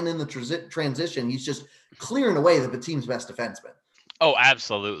 offensively, and in the transition. He's just clearing away the team's best defenseman. Oh,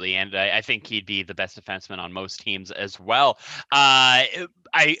 absolutely. And I think he'd be the best defenseman on most teams as well. I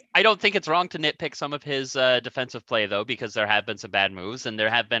don't think it's wrong to nitpick some of his defensive play, though, because there have been some bad moves, and there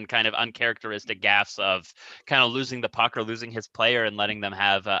have been kind of uncharacteristic gaffes of kind of losing the puck or losing his player and letting them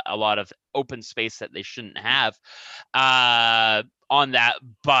have a lot of open space that they shouldn't have on that.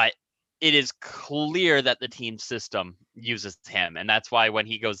 But it is clear that the team system uses him, and that's why when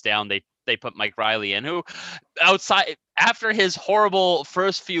he goes down, they put Mike Riley in, who outside after his horrible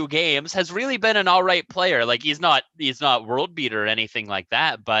first few games has really been an all right player. Like, he's not world beater or anything like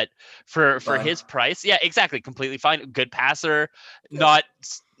that, but for his price, yeah, exactly, completely fine, good passer, not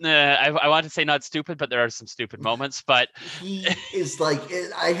I want to say not stupid, but there are some stupid moments. But he is like,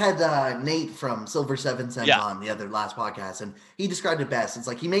 I had Nate from Silver 7 Cents on the other last podcast, and he described it best. It's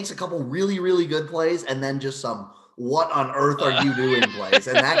like he makes a couple really, really good plays, and then just some what on earth are you doing plays,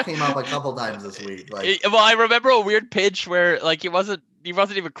 and that came up a couple times this week. Like, well, I remember a weird pitch where like he wasn't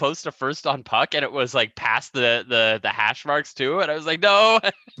even close to first on puck, and it was like past the hash marks too, and I was like, no,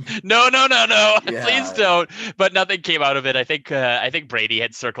 please don't. But nothing came out of it. I think Brady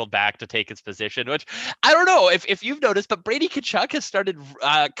had circled back to take his position, which I don't know if you've noticed, but Brady Tkachuk has started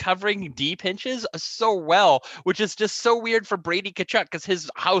covering D pinches so well, which is just so weird for Brady Tkachuk, because his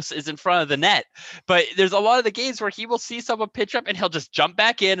house is in front of the net. But there's a lot of the games where he will see someone pitch up and he'll just jump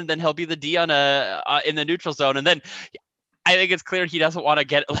back in, and then he'll be the D on in the neutral zone, and then I think it's clear he doesn't want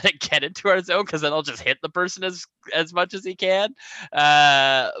to let it get into our zone, because then he'll just hit the person as much as he can,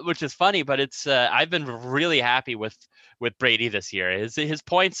 which is funny. But it's I've been really happy with Brady this year. His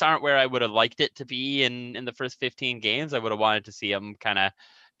points aren't where I would have liked it to be in the first 15 games. I would have wanted to see him kind of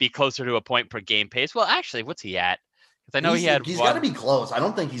be closer to a point per game pace. Well, actually, what's he at? Because I know he's got to be close. I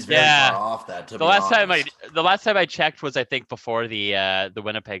don't think he's very far off that. The last time I checked was, I think, before the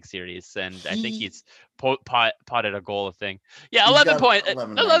Winnipeg series, and I think he's potted a goal of thing. Yeah, 11 points.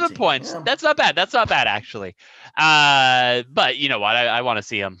 11 points. Yeah. That's not bad. That's not bad, actually. But you know what? I want to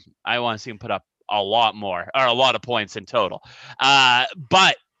see him. I want to see him put up a lot more, or a lot of points in total.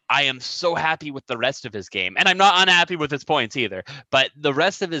 But I am so happy with the rest of his game. And I'm not unhappy with his points either. But the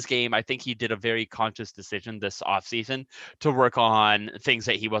rest of his game, I think he did a very conscious decision this offseason to work on things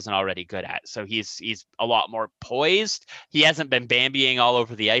that he wasn't already good at. So he's a lot more poised. He hasn't been Bambiing all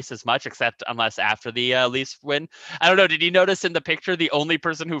over the ice as much, except unless after the Leafs win. I don't know. Did you notice in the picture the only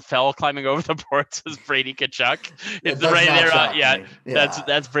person who fell climbing over the boards was Brady Tkachuk? It's right there. Yeah,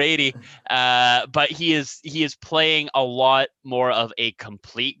 that's Brady. But he is playing a lot more of a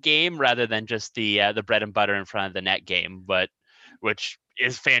complete game rather than just the bread and butter in front of the net game, but which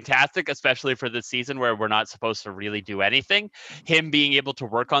is fantastic, especially for this season where we're not supposed to really do anything. Him being able to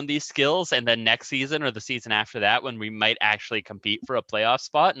work on these skills, and then next season or the season after that, when we might actually compete for a playoff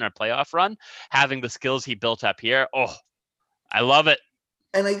spot in our playoff run, having the skills he built up here, oh, I love it.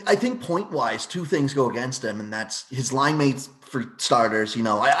 And I think point-wise, two things go against him, and that's his line mates for starters.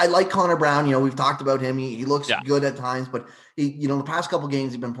 I like Connor Brown. We've talked about him. He looks good at times, but the past couple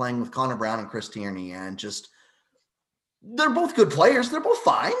games he's been playing with Connor Brown and Chris Tierney, and just they're both good players. They're both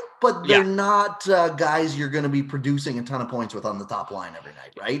fine, but they're not guys you're going to be producing a ton of points with on the top line every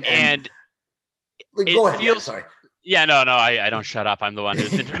night, right? And go ahead. Sorry. Yeah, no, I don't shut up. I'm the one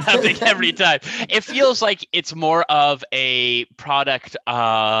who's interrupting every time. It feels like it's more of a product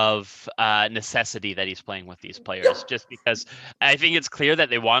of necessity that he's playing with these players, just because I think it's clear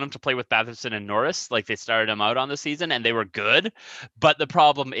that they want him to play with Batherson and Norris, like they started him out on the season, and they were good. But the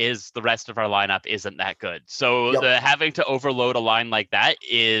problem is the rest of our lineup isn't that good. So having to overload a line like that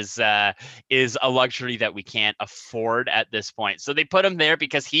is a luxury that we can't afford at this point. So they put him there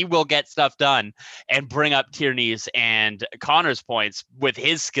because he will get stuff done and bring up Tierney's and Connor's points with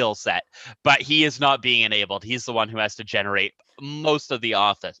his skill set, but he is not being enabled. He's the one who has to generate most of the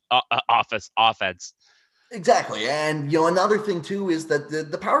offense. Exactly. And, another thing too is that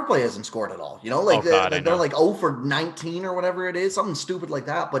the power play hasn't scored at all, they're like 0 for 19 or whatever it is, something stupid like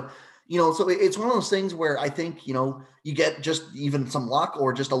that. But, so it's one of those things where I think, you get just even some luck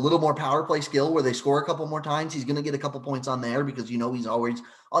or just a little more power play skill where they score a couple more times. He's going to get a couple points on there because, he's always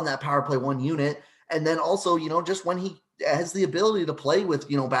on that power play one unit. And then also, just when he has the ability to play with,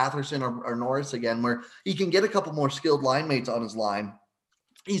 Batherson or Norris again, where he can get a couple more skilled line mates on his line,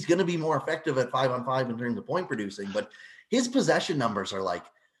 he's going to be more effective at 5-on-5 in terms of point producing. But his possession numbers are like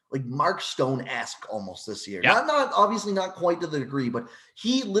Mark Stone-esque almost this year. Yeah. Not obviously not quite to the degree, but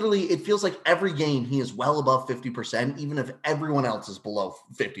he literally, it feels like every game he is well above 50%, even if everyone else is below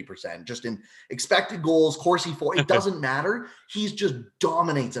 50%. Just in expected goals, Corsi for, it doesn't matter. He's just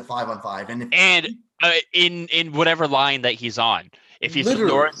dominates at 5-on-5. In whatever line that he's on. If he's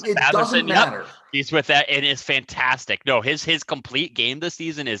Norris, it doesn't matter. He's with that, and it's fantastic. No, his complete game this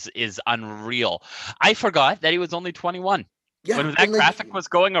season is unreal. I forgot that he was only 21. Yeah, when that graphic was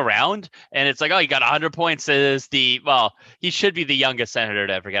going around, and it's like, oh, he got 100 points. He should be the youngest Senator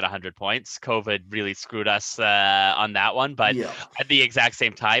to ever get 100 points. COVID really screwed us on that one, but at the exact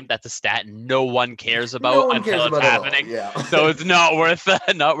same time, that's a stat no one cares about until it's happening. Yeah. So it's not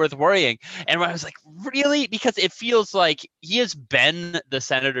worth worrying. And I was like, really? Because it feels like he has been the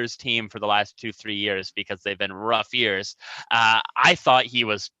Senators team for the last 2-3 years because they've been rough years. I thought he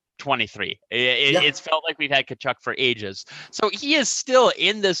was 23. It's felt like we've had Tkachuk for ages. So he is still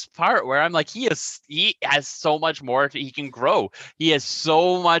in this part where I'm like, he has so much more he can grow. He has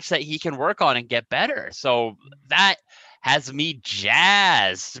so much that he can work on and get better. So that has me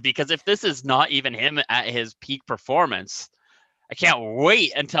jazzed, because if this is not even him at his peak performance, I can't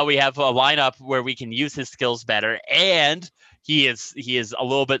wait until we have a lineup where we can use his skills better, and he is a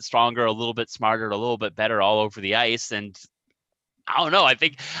little bit stronger, a little bit smarter, a little bit better all over the ice. And I don't know. I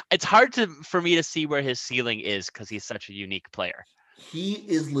think it's hard for me to see where his ceiling is because he's such a unique player. He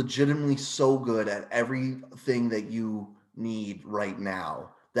is legitimately so good at everything that you need right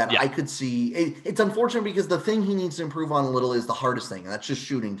now that I could see. It's unfortunate because the thing he needs to improve on a little is the hardest thing, and that's just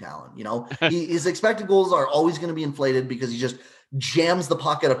shooting talent. His expected goals are always going to be inflated because he just jams the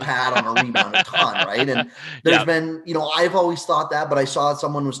puck at a pad on a rebound a ton, right? And there's been, I've always thought that, but I saw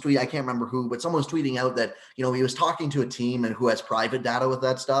someone was tweeting, I can't remember who, but someone was tweeting out that, he was talking to a team and who has private data with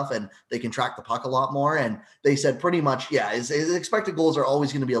that stuff, and they can track the puck a lot more. And they said pretty much, his expected goals are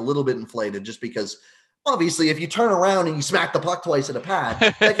always going to be a little bit inflated just because obviously if you turn around and you smack the puck twice at a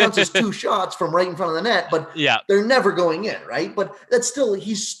pad, that counts as 2 shots from right in front of the net, but they're never going in, right? But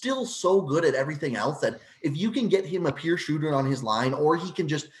he's still so good at everything else that if you can get him a pure shooter on his line, or he can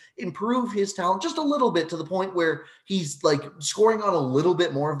just improve his talent just a little bit to the point where he's like scoring on a little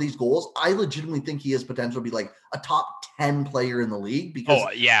bit more of these goals, I legitimately think he has potential to be like a top 10 player in the league because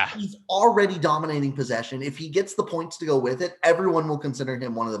he's already dominating possession. If he gets the points to go with it, everyone will consider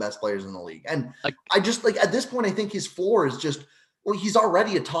him one of the best players in the league. And I just at this point, I think his floor is just Well, he's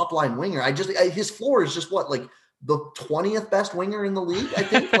already a top line winger. His floor is just what, like the 20th best winger in the league, I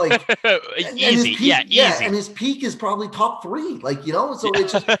think. Like, and his Easy, peak, easy. and his peak is probably top 3. Like, so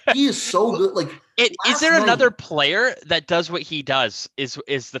it's just he is so good. Like, is there another player that does what he does? Is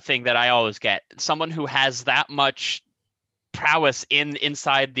the thing that I always get. Someone who has that much prowess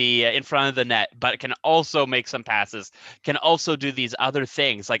inside the in front of the net, but can also make some passes, can also do these other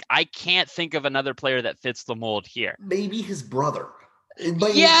things. Like, I can't think of another player that fits the mold here. Maybe his brother.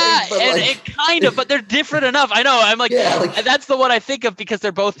 It kind of, but they're different enough. I know. I'm like, that's the one I think of, because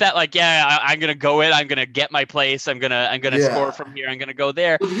they're both that, like, I'm gonna go in, I'm gonna get my place, I'm gonna score from here, I'm gonna go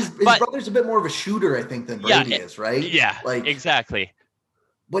there. Well, his brother's a bit more of a shooter, I think, than Brady is, right? Yeah, like exactly.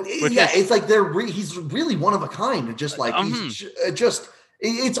 But it's like he's really one of a kind. Just like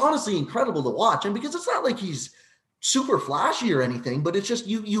it's honestly incredible to watch, and because it's not like he's super flashy or anything, but it's just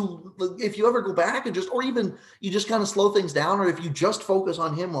you if you ever go back and or even you just kind of slow things down, or if you just focus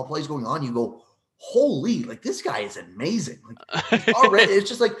on him while play's going on, you go, holy, like, this guy is amazing. Like, already, it's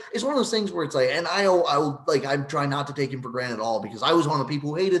just like, it's one of those things where it's like, and I'm trying not to take him for granted at all, because I was one of the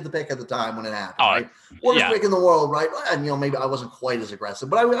people who hated the pick at the time when it happened. Right? Worst pick in the world, right? And maybe I wasn't quite as aggressive,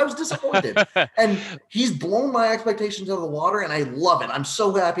 but I was disappointed. And he's blown my expectations out of the water, and I love it. I'm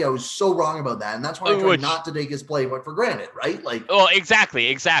so happy I was so wrong about that, and that's why I try not to take his play for granted, right? Like, exactly,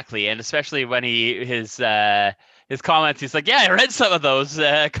 and especially when his comments, he's like, I read some of those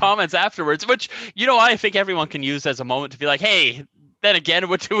comments afterwards, which, I think everyone can use as a moment to be like, hey, then again,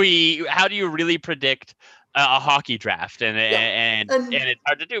 how do you really predict a hockey draft? And it's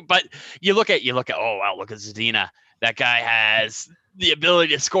hard to do. But you look at, oh, wow, look at Zadina. That guy has the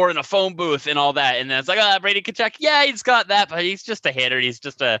ability to score in a phone booth and all that. And then it's like, Brady Tkachuk, he's got that, but he's just a hitter. He's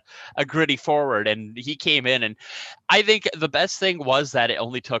just a gritty forward. And he came in, and I think the best thing was that it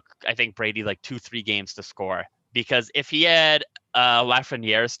only took, I think, Brady like 2-3 games to score. Because if he had a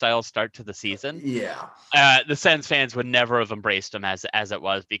Lafreniere style start to the season, the Sens fans would never have embraced him as it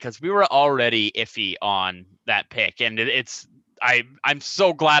was, because we were already iffy on that pick. And I'm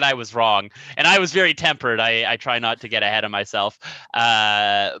so glad I was wrong, and I was very tempered. I try not to get ahead of myself.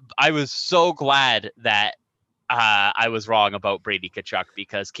 I was so glad that I was wrong about Brady Tkachuk,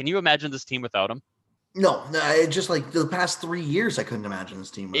 because can you imagine this team without him? No, it's just like the past 3 years, I couldn't imagine this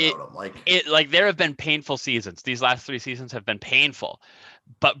team without him. Like there have been painful seasons. These last 3 seasons have been painful,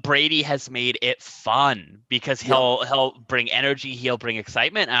 but Brady has made it fun, because he'll bring energy, he'll bring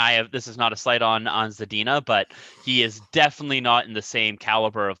excitement. And this is not a slight on Zadina, but he is definitely not in the same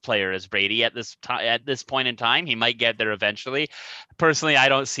caliber of player as Brady at this point in time. He might get there eventually. Personally, I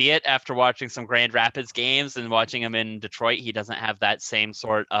don't see it after watching some Grand Rapids games and watching him in Detroit. He doesn't have that same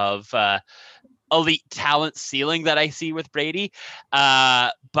sort of elite talent ceiling that I see with Brady.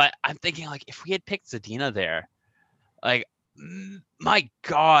 But I'm thinking, like, if we had picked Zadina there, like, my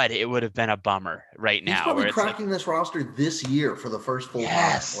God, it would have been a bummer right now. He's probably cracking this roster this year for the first full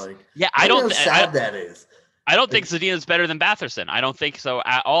time. Like, I don't. How sad that is. I don't think Zadina's better than Batherson. I don't think so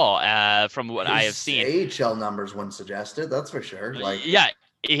at all. From what I have seen, AHL numbers wouldn't suggest it. That's for sure.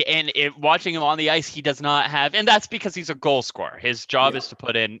 And watching him on the ice, he does not have, and that's because he's a goal scorer. His job is to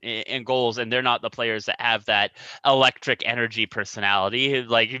put in goals, and they're not the players that have that electric energy personality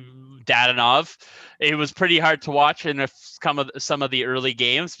like Dadonov. It was pretty hard to watch in some of the early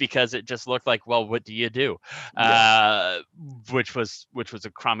games, because it just looked like, well, what do you do? Which was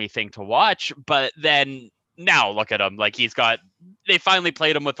a crummy thing to watch. But then now look at him, like they finally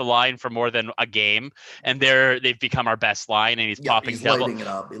played him with the line for more than a game, and they've become our best line, and he's popping double. Lighting it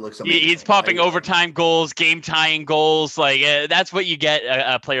up. He looks amazing. He's popping overtime goals, game tying goals. Like that's what you get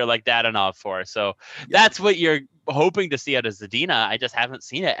a player like Dadonov for. So that's what you're hoping to see out of Zadina. I just haven't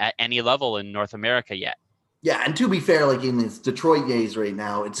seen it at any level in North America yet. Yeah, and to be fair, like in his Detroit days right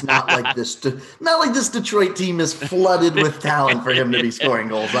now, it's not like this. Not like this Detroit team is flooded with talent for him to be scoring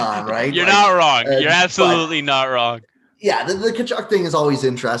goals on, right? You're not wrong. You're absolutely not wrong. Yeah, the Tkachuk thing is always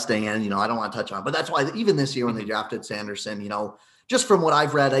interesting, and I don't want to touch on it, but that's why even this year when they drafted Sanderson, just from what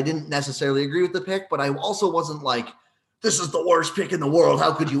I've read, I didn't necessarily agree with the pick, but I also wasn't like, this is the worst pick in the world.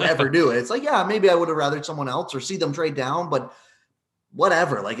 How could you ever do it? It's like, maybe I would have rathered someone else or see them trade down, but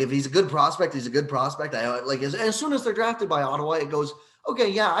whatever. Like, if he's a good prospect, he's a good prospect. As soon as they're drafted by Ottawa, it goes,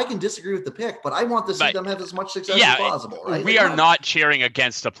 okay, I can disagree with the pick, but I want to see them have as much success as possible. Right? We are not cheering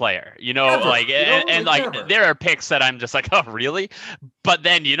against a player, never. There are picks that I'm just like, oh, really? But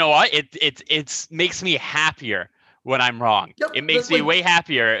then you know what? It makes me happier when I'm wrong. It makes me way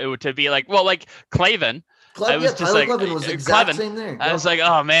happier to be like, well, like Clavin. I was just Tyler like, Clevin was exact Clevin. same there. I was like,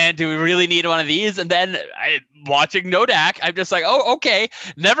 oh man, do we really need one of these? And then watching Nodak, I'm just like, oh, okay,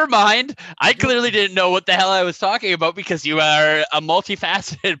 never mind. I clearly didn't know what the hell I was talking about because you are a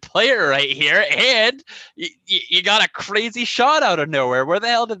multifaceted player right here, and you got a crazy shot out of nowhere. Where the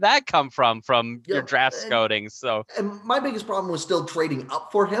hell did that come from your draft scouting? So, and my biggest problem was still trading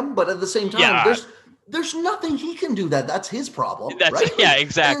up for him, but at the same time, there's nothing he can do that's his problem. Right? Yeah,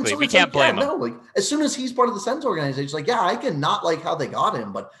 exactly. So we can't blame him. No, like as soon as he's part of the Sens organization, it's like, yeah, I can not like how they got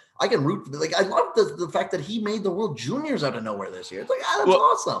him, but I can root for I love the fact that he made the World Juniors out of nowhere this year. It's like, that's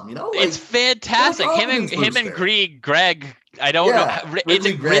awesome, you know? Like, it's fantastic. Him and Greg. I don't know.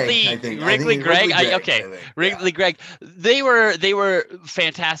 Ridley Gregg. Ridley Gregg. They were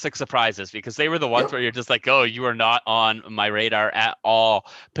fantastic surprises because they were the ones where you're just like, oh, you are not on my radar at all.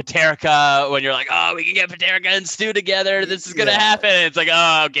 Paterka, when you're like, oh, we can get Paterka and Stu together. This is gonna happen. It's like,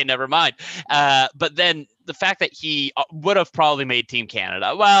 oh, okay, never mind. But then the fact that he would have probably made Team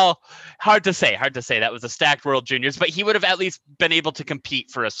Canada. Well, hard to say. That was a stacked World Juniors, but he would have at least been able to compete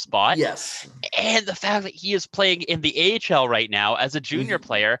for a spot. Yes. And the fact that he is playing in the AHL right now as a junior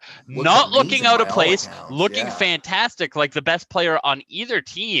player, not looking out of place, looking fantastic, like the best player on either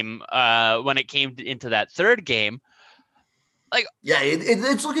team when it came into that third game. Like,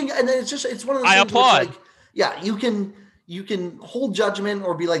 it's looking, and it's one of those I things applaud. Where you can hold judgment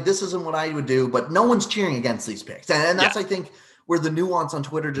or be like, this isn't what I would do, but no one's cheering against these picks. And that's, I think, where the nuance on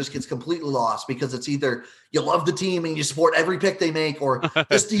Twitter just gets completely lost, because it's either you love the team and you support every pick they make, or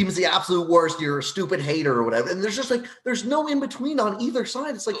this team is the absolute worst, you're a stupid hater or whatever. And there's just there's no in between on either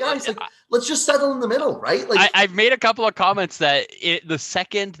side. It's like, guys, let's just settle in the middle, right? I've made a couple of comments that the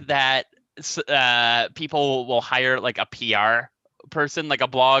second that people will hire like a PR person, like a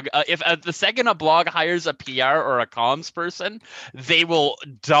blog, if the second a blog hires a PR or a comms person, they will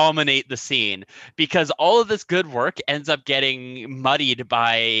dominate the scene, because all of this good work ends up getting muddied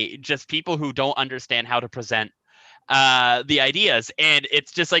by just people who don't understand how to present the ideas. And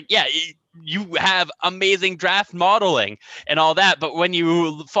it's just like, you have amazing draft modeling and all that, but when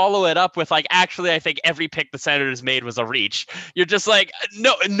you follow it up with like, actually, I think every pick the Senators made was a reach, you're just like,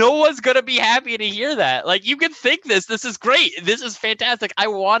 no one's gonna be happy to hear that. Like, you can think this is great, this is fantastic, I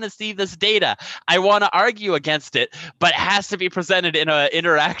want to see this data, I want to argue against it, but it has to be presented in an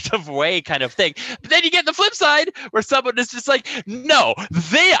interactive way, kind of thing. But then you get the flip side where someone is just like, no,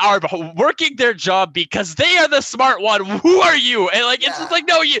 they are working their job because they are the smart one, who are you? And like, it's just like,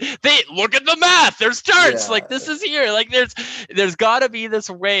 no, they look at the math, there's charts, like this is here, like there's gotta be this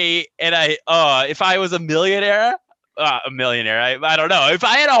way. And if I was a millionaire, I don't know, if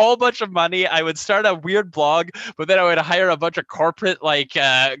I had a whole bunch of money, I would start a weird blog, but then I would hire a bunch of corporate like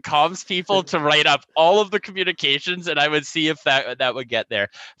comms people to write up all of the communications, and I would see if that would get there.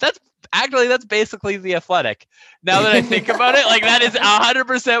 That's basically The Athletic. Now that I think about it, like that is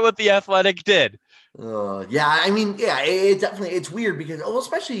 100% what The Athletic did. I mean, it definitely, it's weird because,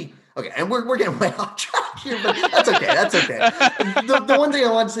 especially, okay, and we're getting way off track here, but that's okay. The one thing I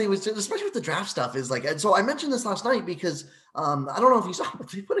wanted to say was, especially with the draft stuff, is like, so I mentioned this last night because I don't know if you saw, but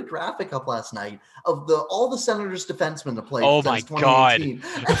they put a graphic up last night of all the Senators defensemen to play. Oh my God.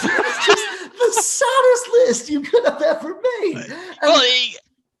 It's just the saddest list you could have ever made.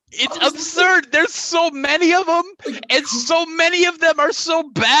 It's absurd. There's so many of them, and so many of them are so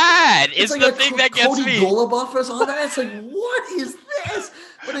bad. It's the thing that gets me. Cody Golobuff is on that. It's like, what is this?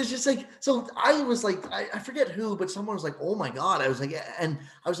 But it's just like, so I was like, I forget who, but someone was like, oh my God. I was like, and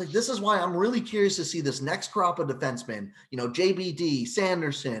I was like, this is why I'm really curious to see this next crop of defensemen, JBD,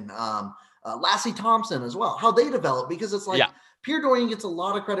 Sanderson, Lassie Thompson as well, how they develop, because it's like, Pierre Dorion gets a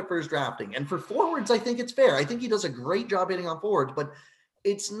lot of credit for his drafting. And for forwards, I think it's fair. I think he does a great job hitting on forwards, but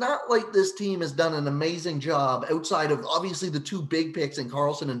it's not like this team has done an amazing job outside of obviously the two big picks in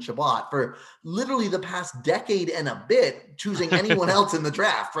Carlson and Chabot for literally the past decade and a bit, choosing anyone else in the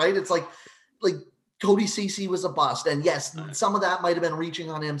draft, right? It's like Cody Ceci was a bust. And yes, some of that might have been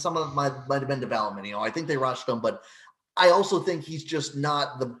reaching on him. Some of it might have been development. I think they rushed him, but I also think he's just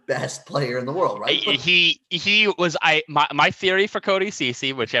not the best player in the world, right? My theory for Cody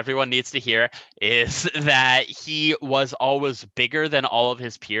Ceci, which everyone needs to hear, is that he was always bigger than all of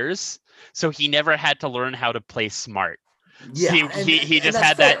his peers, so he never had to learn how to play smart. Yeah, he just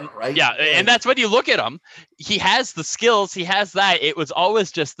had fair, that, right? Yeah, and that's when you look at him. He has the skills, he has that. It was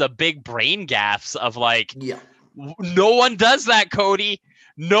always just the big brain gaffes of like, no one does that, Cody.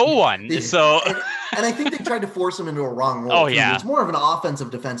 No one. So, and I think they tried to force him into a wrong role. Oh, yeah. It's more of an offensive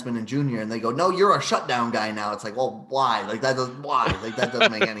defenseman in junior, and they go, "No, you're a shutdown guy now." It's like, well, why? That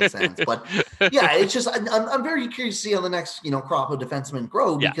doesn't make any sense. But yeah, it's just I'm very curious to see how the next crop of defensemen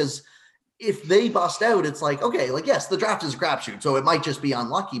grow, because if they bust out, it's like, okay, like, yes, the draft is a crapshoot, so it might just be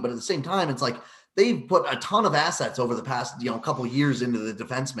unlucky, but at the same time, it's like they've put a ton of assets over the past, couple years into the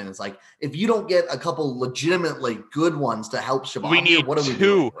defenseman. It's like, if you don't get a couple legitimately good ones to help We Shabbat here, need what are we two.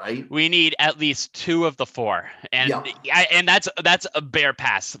 doing, right? We need at least 2 of the 4, and and that's a bare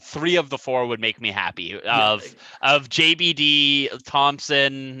pass. 3 of the 4 would make me happy. Of JBD,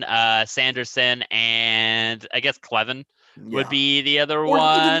 Thompson, Sanderson, and I guess Clevin would be the other or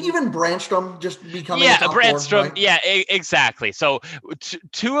one. Even Brandstrom just becoming a top Brandstrom. 4, right? Yeah, exactly. So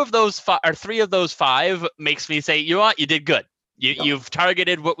 2 of those 5 or 3 of those 5 makes me say, you know what, you did good. You've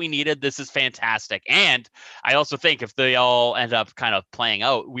targeted what we needed. This is fantastic. And I also think if they all end up kind of playing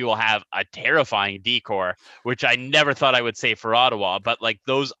out, we will have a terrifying decor, which I never thought I would say for Ottawa. But like,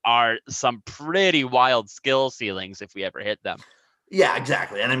 those are some pretty wild skill ceilings if we ever hit them. Yeah,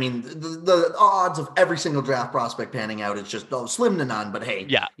 exactly. And I mean, the odds of every single draft prospect panning out, it's just slim to none. But hey,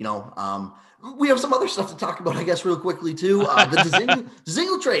 we have some other stuff to talk about, I guess, real quickly too. The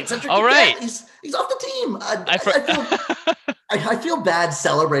Dzingel trade. Cedric All right, he's off the team. I feel bad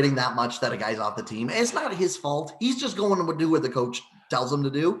celebrating that much that a guy's off the team. It's not his fault. He's just going to do what the coach tells him to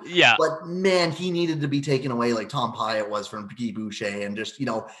do. Yeah. But man, he needed to be taken away like Tom Pyatt was from Guy Boucher, and just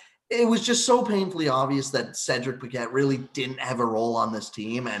it was just so painfully obvious that Cedric Paquette really didn't have a role on this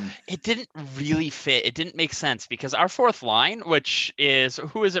team, and it didn't really fit. It didn't make sense because our fourth line, which is,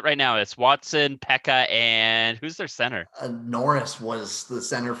 who is it right now? It's Watson, Pekka, and who's their center? Norris was the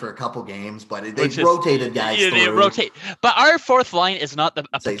center for a couple games, but they rotated guys through. They rotate. But our fourth line is not a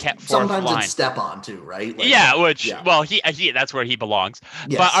Paquette fourth sometimes line. It's Stepan too, right? Well, he that's where he belongs.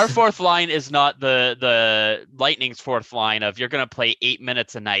 Yes. But our fourth line is not the Lightning's fourth line of, you're going to play 8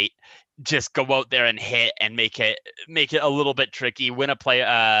 minutes a night. Just go out there and hit and make it a little bit tricky, win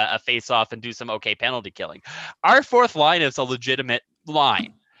a face-off and do some okay penalty killing. Our fourth line is a legitimate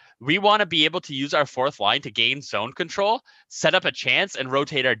line. We want to be able to use our fourth line to gain zone control, set up a chance, and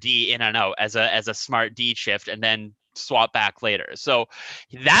rotate our D in and out as a smart D shift, and then swap back later. So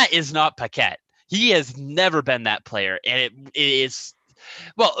that is not Paquette. He has never been that player, and it is,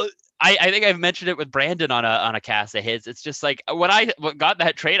 well, I think I've mentioned it with Brandon on a cast of his. It's just like, when I got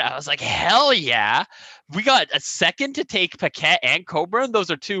that trade, I was like, hell yeah. We got a second to take Paquette and Coburn. Those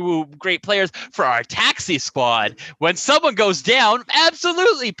are 2 great players for our taxi squad. When someone goes down,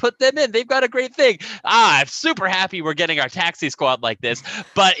 absolutely put them in. They've got a great thing. I'm super happy we're getting our taxi squad like this.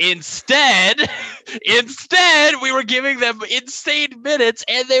 But instead, we were giving them insane minutes,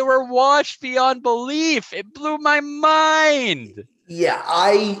 and they were washed beyond belief. It blew my mind. Yeah,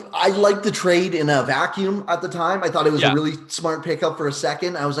 I liked the trade in a vacuum at the time. I thought it was a really smart pickup for a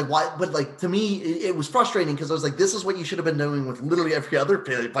second. I was like, why? But like, to me, it was frustrating because I was like, this is what you should have been doing with literally every other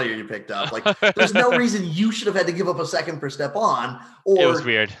player you picked up. Like, there's no reason you should have had to give up a second for Stepan, or it was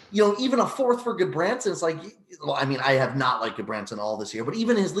weird. Even a fourth for Goodbranson. It's like, well, I mean, I have not liked Goodbranson all this year, but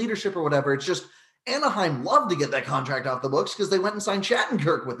even his leadership or whatever, it's just, Anaheim loved to get that contract off the books because they went and signed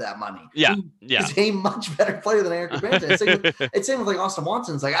Shattenkirk with that money. Yeah. He's a much better player than Erik Goodbranson. It's same with like Austin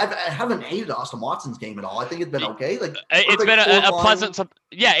Watson's. Like, I haven't hated Austin Watson's game at all. I think it's been okay. Like, it's been a pleasant,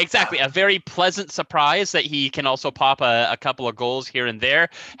 exactly. A very pleasant surprise that he can also pop a couple of goals here and there.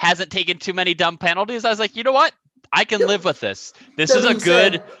 Hasn't taken too many dumb penalties. I was like, you know what? I can live with this. This is a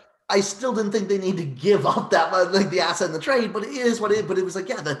good. I still didn't think they need to give up that like the asset in the trade, but it is what it is. But it was like,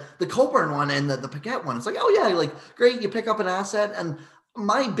 the Coburn one and the Paquette one. It's like, oh yeah, like, great, you pick up an asset. And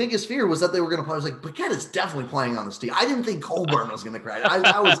my biggest fear was that they were going to play. I was like, Paquette is definitely playing on this team. I didn't think Coburn was going to crack.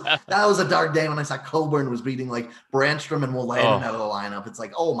 That was a dark day when I saw Coburn was beating like Brandstrom and Wolanin out of the lineup. It's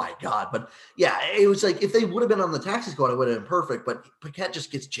like, oh my God. But yeah, it was like, if they would have been on the taxi squad, it would have been perfect. But Paquette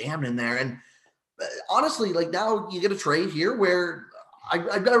just gets jammed in there. And honestly, like, now you get a trade here where I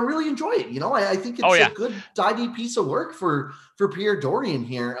really enjoy it. I think it's a good tidy piece of work for Pierre Dorion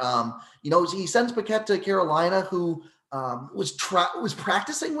here. He sends Paquette to Carolina, who was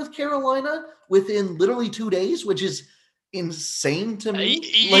practicing with Carolina within literally 2 days, which is insane to me.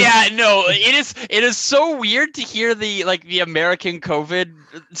 It is so weird to hear the American COVID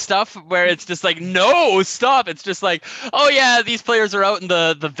stuff where it's just like, no, stop. It's just like, oh yeah, these players are out in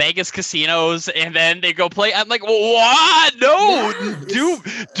the Vegas casinos and then they go play. I'm like, what? No,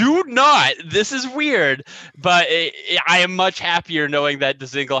 do not. This is weird. But I am much happier knowing that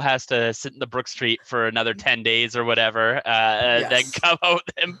Dzingel has to sit in the Brook Street for another 10 days or whatever, then come out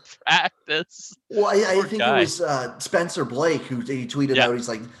and practice. Well, I think it was Spencer Blake who he tweeted out. He's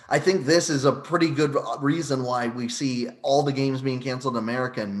like, I think this is a pretty good reason why we see all the games being canceled in America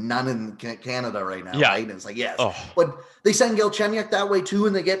and none in Canada right now. Right? And it's like, yes. But they send Galchenyuk that way too,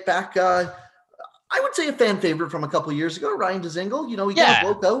 and they get back I would say a fan favorite from a couple of years ago, Ryan Dzingel. You know, he kind of Yeah,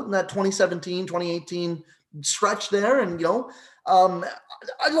 broke out in that 2017, 2018 stretch there. And, um,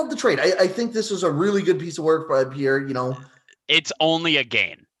 I love the trade. I think this was a really good piece of work by Pierre, it's only a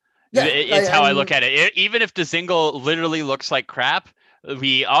gain. Yeah, It's I how I look mean, at it. Even if Dzingel literally looks like crap,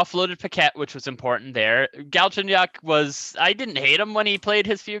 we offloaded Paquette, which was important there. Galchenyuk I didn't hate him when he played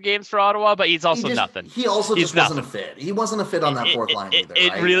his few games for Ottawa, but he's also nothing. he also He's just wasn't a nothing. fit. He wasn't a fit on that fourth line either,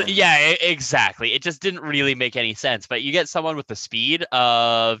 It right? really, And yeah, exactly. It just didn't really make any sense. But you get someone with the speed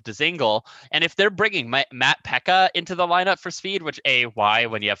of Dzingel, and if they're bringing Matt Pekka into the lineup for speed, which why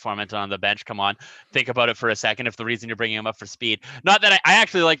when you have Formenton on the bench? Come on, think about it for a second. If the reason you're bringing him up for speed, not that I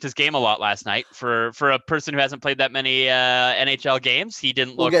actually liked his game a lot last night. For a person who hasn't played that many NHL games, he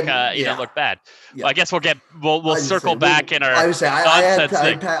didn't look he didn't look bad. Yeah. Well, I guess we'll circle back in our I would say I had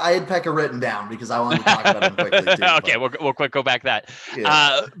nonsense. I had Pekka written down because I wanted to talk about him quickly too. Okay, we'll quick go back that.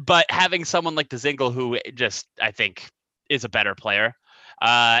 Yeah. But having someone like Dzingel who just I think is a better player.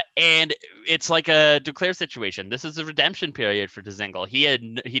 And it's like a Duclair situation. This is a redemption period for Dzingel.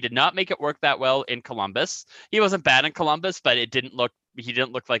 He did not make it work that well in Columbus. He wasn't bad in Columbus, but he didn't look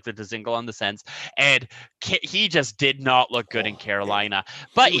like the Dzingel on the sense, and he just did not look good in Carolina.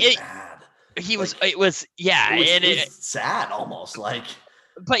 But it was sad almost like.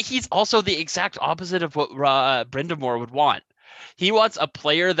 But he's also the exact opposite of what Brind'Amour would want. He wants a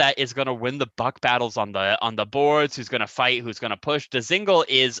player that is going to win the buck battles on the boards, who's going to fight, who's going to push. Dzingel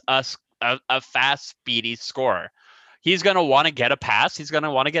is a fast, speedy scorer. He's going to want to get a pass. He's going to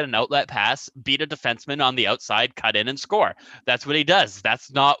want to get an outlet pass, beat a defenseman on the outside, cut in and score. That's what he does.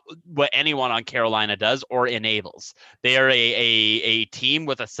 That's not what anyone on Carolina does or enables. They are a team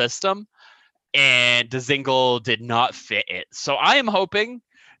with a system, and Dzingel did not fit it. So I am hoping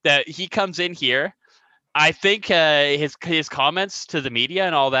that he comes in here. I think his comments to the media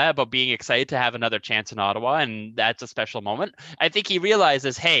and all that about being excited to have another chance in Ottawa, and that's a special moment. I think he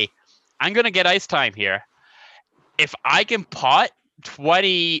realizes, hey, I'm going to get ice time here. If I can pot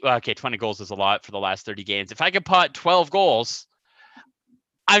 20 goals is a lot for the last 30 games. If I can pot 12 goals,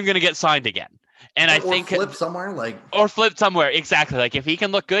 I'm going to get signed again. And I think flip somewhere. Exactly. Like if he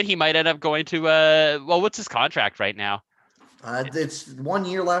can look good, he might end up going to what's his contract right now? It's 1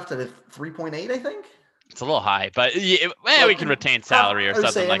 year left at 3.8, I think. It's a little high, but we can retain salary or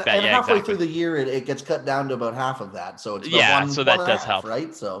something like that. And halfway through the year, it gets cut down to about half of that. So it's so that does help,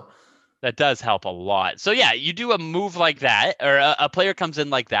 right? So that does help a lot. So yeah, you do a move like that, or a player comes in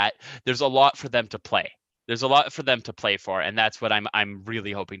like that. There's a lot for them to play. There's a lot for them to play for, and that's what I'm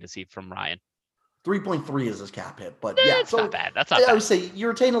really hoping to see from Ryan. 3.3 is his cap hit, but it's not bad. That's not bad. I would say you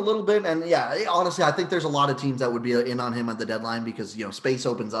retain a little bit, and honestly, I think there's a lot of teams that would be in on him at the deadline because space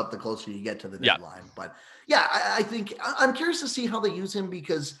opens up the closer you get to the deadline. But I think I'm curious to see how they use him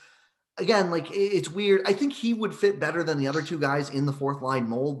because, again, like it's weird. I think he would fit better than the other two guys in the fourth line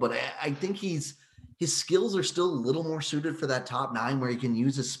mold, but I think his skills are still a little more suited for that top nine where he can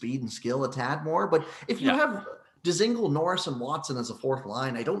use his speed and skill a tad more. But if you have Dzingel, Norris, and Watson as a fourth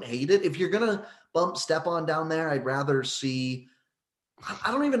line, I don't hate it. If you're gonna bump Stepan down there, I'd rather see.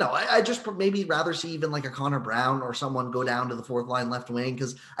 I don't even know. I just maybe rather see even like a Connor Brown or someone go down to the fourth line left wing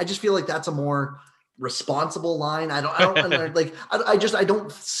because I just feel like that's a more responsible line. I don't like. I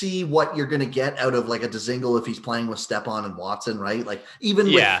don't see what you're gonna get out of like a Dzingel if he's playing with Stepan and Watson, right? Like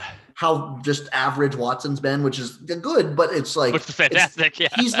even with how just average Watson's been, which is good, but it's like which is fantastic.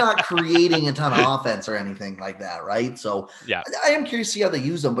 He's not creating a ton of offense or anything like that, right? So I am curious to see how they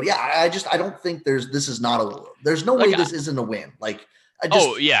use them, but I don't think there's no way this isn't a win. Like I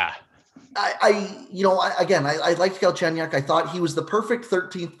liked Galchenyuk. I thought he was the perfect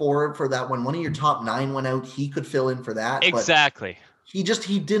 13th forward for that when one of your top nine went out. He could fill in for that. Exactly. He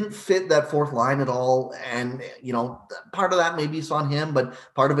didn't fit that fourth line at all. And, part of that maybe is on him, but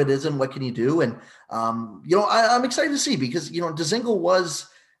part of it isn't. What can you do? And, I'm excited to see because, Dzingel was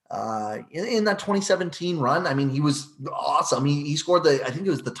in that 2017 run. I mean, he was awesome. He scored I think it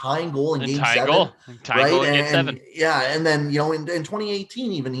was the tying goal in game 7. Goal in game 7. Yeah. And then, in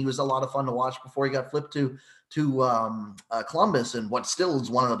 2018, even he was a lot of fun to watch before he got flipped to Columbus, and what still is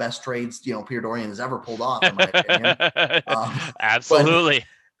one of the best trades Pierre Dorion has ever pulled off, in my opinion. Absolutely.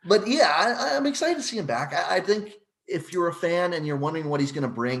 But I'm excited to see him back. I think if you're a fan and you're wondering what he's going to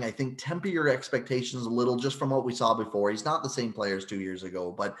bring, I think temper your expectations a little just from what we saw before. He's not the same player as 2 years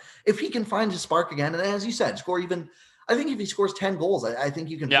ago, but if he can find his spark again, and as you said, score even, I think if he scores 10 goals, I think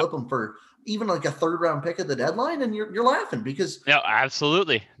you can flip him for even like a third round pick at the deadline, and you're laughing because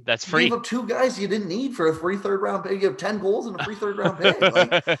absolutely, that's free. You gave up 2 guys you didn't need for a free third round pick. You have 10 goals and a free third round pick.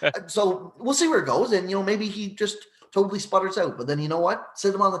 So we'll see where it goes, and maybe he just totally sputters out. But then you know what?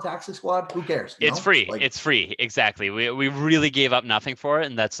 Sit him on the taxi squad. Who cares? It's free. It's free. Exactly. We really gave up nothing for it,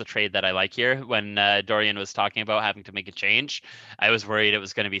 and that's the trade that I like here. When Dorian was talking about having to make a change, I was worried it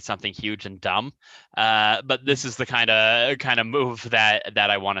was going to be something huge and dumb. But this is the kind of move that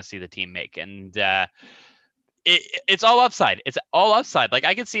I want to see the team make, and it's all upside. It's all upside. Like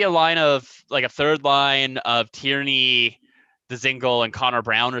I could see a line of like a third line of Tierney, Dzingel, and Connor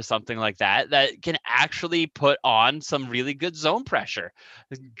Brown or something like that can actually put on some really good zone pressure,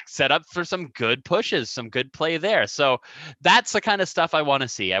 set up for some good pushes, some good play there. So that's the kind of stuff I want to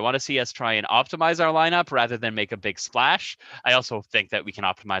see. I want to see us try and optimize our lineup rather than make a big splash. I also think that we can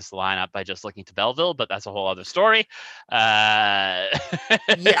optimize the lineup by just looking to Belleville, but that's a whole other story. Let's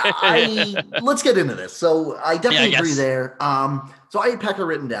get into this. So I definitely agree there. So I had Pekka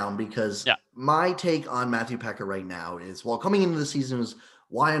written down because my take on Matthew Pekka right now is, well, coming into the season is,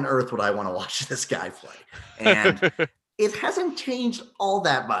 why on earth would I want to watch this guy play? And it hasn't changed all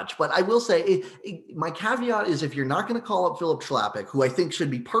that much, but I will say my caveat is if you're not going to call up Philip Schlappick, who I think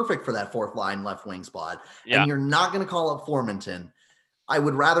should be perfect for that fourth line left wing spot, and you're not going to call up Formenton, I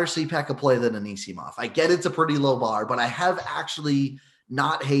would rather see Pekka play than Anisimov. I get it's a pretty low bar, but I have actually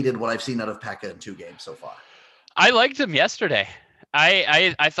not hated what I've seen out of Pekka in 2 games so far. I liked him yesterday.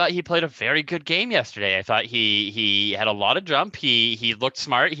 I thought he played a very good game yesterday. I thought he had a lot of jump. He looked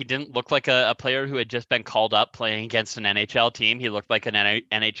smart. He didn't look like a player who had just been called up playing against an NHL team. He looked like an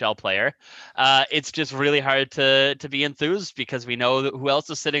NHL player. It's just really hard to be enthused because we know who else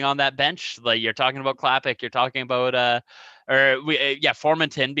is sitting on that bench. Like you're talking about Klapik, you're talking about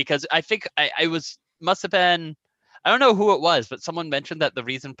Formenton, because I think I must have been, I don't know who it was, but someone mentioned that the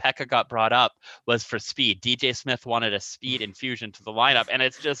reason Pekka got brought up was for speed. DJ Smith wanted a speed infusion to the lineup, and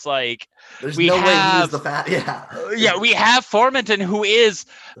it's just like there's no way he is the fat. We have Formenton, who is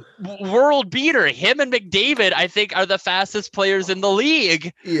world beater. Him and McDavid, I think, are the fastest players in the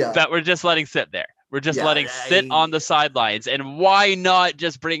league. That we're just letting sit there. We're just letting sit on the sidelines, and why not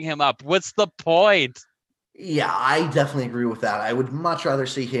just bring him up? What's the point? Yeah, I definitely agree with that. I would much rather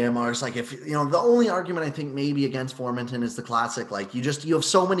see him, or it's like, if the only argument I think maybe against Formenton is the classic, like you have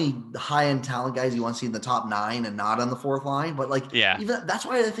so many high-end talent guys you want to see in the top 9 and not on the fourth line. But even that's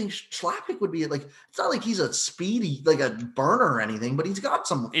why I think Schlappick would be like, it's not like he's a speedy, like a burner or anything, but he's got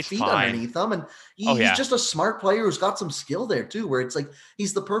some feet underneath him. And he's just a smart player who's got some skill there too, where it's like,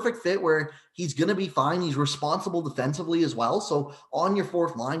 he's the perfect fit where he's going to be fine. He's responsible defensively as well. So on your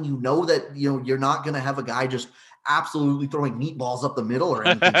fourth line, that, you're not going to have a guy just absolutely throwing meatballs up the middle or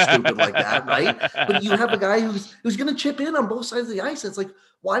anything stupid like that, right? But you have a guy who's going to chip in on both sides of the ice. It's like,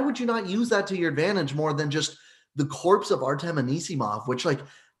 why would you not use that to your advantage more than just the corpse of Artem Anisimov, which, like,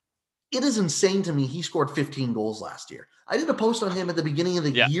 it is insane to me. He scored 15 goals last year. I did a post on him at the beginning of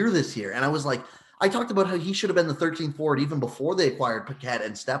the year this year, and I was like, I talked about how he should have been the 13th forward even before they acquired Paquette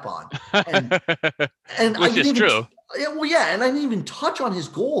and Stepan. And which is true. And I didn't even touch on his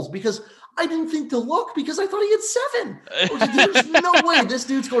goals because I didn't think to look because I thought he had 7. There's no way this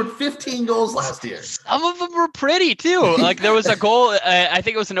dude scored 15 goals last year. Some of them were pretty too. Like there was a goal, I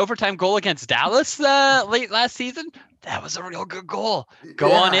think it was an overtime goal against Dallas late last season. That was a real good goal.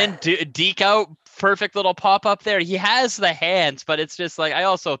 Go on in, deke out, perfect little pop up there. He has the hands, but it's just like, I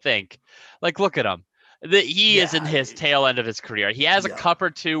also think, like, look at him. He is in his tail end of his career. He has a cup or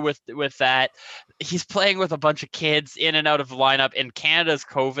two with that. He's playing with a bunch of kids in and out of the lineup. In Canada's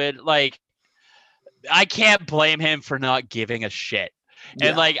COVID, like, I can't blame him for not giving a shit.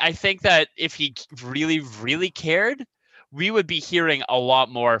 And like, I think that if he really, really cared, we would be hearing a lot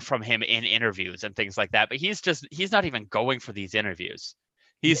more from him in interviews and things like that. But he's not even going for these interviews.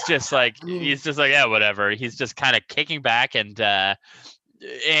 He's just like, yeah, whatever. He's just kind of kicking back and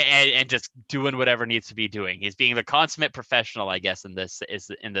just doing whatever needs to be doing. He's being the consummate professional, I guess, in this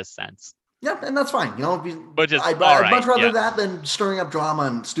sense. Yeah, and that's fine. But I'd much rather that than stirring up drama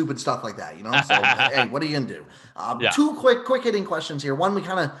and stupid stuff like that. So hey, what are you gonna do? 2 quick hitting questions here. One, we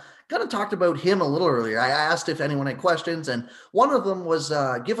kind of talked about him a little earlier. I asked if anyone had questions, and one of them was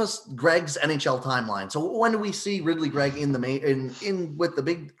give us Greg's NHL timeline. So when do we see Ridley Gregg in with the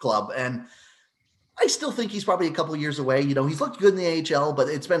big club? And I still think he's probably a couple of years away. He's looked good in the AHL, but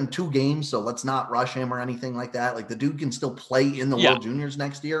it's been 2 games, so let's not rush him or anything like that. Like, the dude can still play in the World Juniors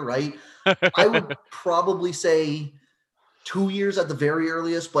next year, right? I would probably say 2 years at the very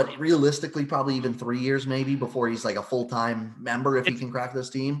earliest, but realistically, probably even 3 years maybe before he's like a full-time member if he can crack this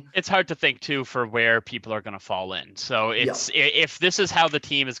team. It's hard to think too for where people are going to fall in. So if this is how the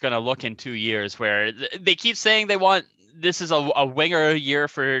team is going to look in 2 years, where they keep saying they want. This is a winger year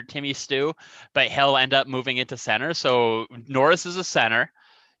for Timmy Stu, but he'll end up moving into center. So Norris is a center.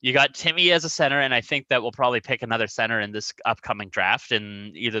 You got Timmy as a center, and I think that we'll probably pick another center in this upcoming draft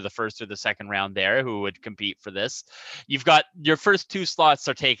in either the first or the second round there who would compete for this. You've got your first two slots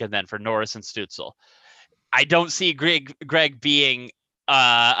are taken then for Norris and Stützle. I don't see Greg being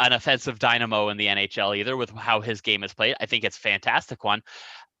an offensive dynamo in the NHL either with how his game is played. I think it's a fantastic one.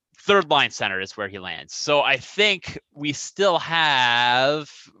 Third line center is where he lands. So I think we still have,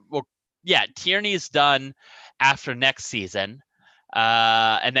 Tierney's done after next season.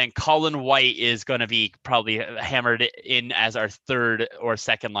 And then Colin White is going to be probably hammered in as our third or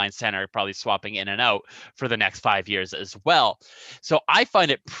second line center, probably swapping in and out for the next 5 years as well. So I find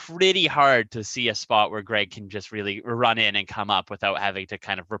it pretty hard to see a spot where Greg can just really run in and come up without having to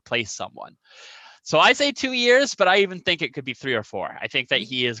kind of replace someone. So I say 2 years, but I even think it could be 3 or 4. I think that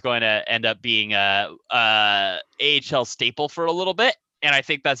he is going to end up being a AHL staple for a little bit. And I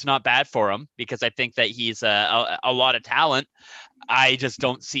think that's not bad for him because I think that he's a lot of talent. I just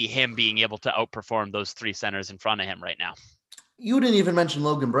don't see him being able to outperform those 3 centers in front of him right now. You didn't even mention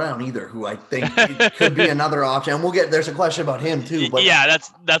Logan Brown either, who I think could be another option. And there's a question about him too. But yeah,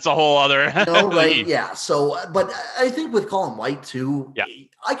 that's a whole other. Right? Yeah. So, but I think with Colin White too, yeah.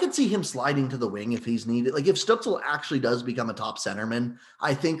 I could see him sliding to the wing if he's needed. Like if Stützle actually does become a top centerman,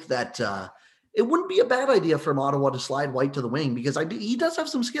 I think that it wouldn't be a bad idea from Ottawa to slide White to the wing because he does have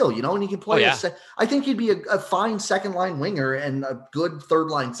some skill, and he can play. I think he'd be a fine second line winger and a good third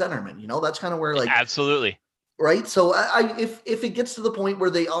line centerman. That's kind of where absolutely. Right. So if it gets to the point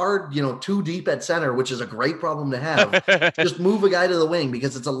where they are, too deep at center, which is a great problem to have, just move a guy to the wing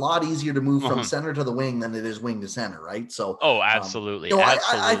because it's a lot easier to move from center to the wing than it is wing to center. Right. So, absolutely.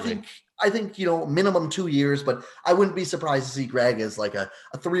 Absolutely. I think, minimum 2 years, but I wouldn't be surprised to see Greg as like a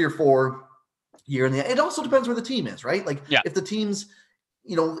 3 or 4 year in the. It also depends where the team is, right? Like if the team's,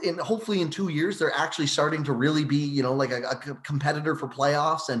 hopefully in 2 years, they're actually starting to really be, like a competitor for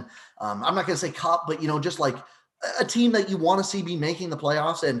playoffs. And I'm not going to say cup, but, just like a team that you want to see be making the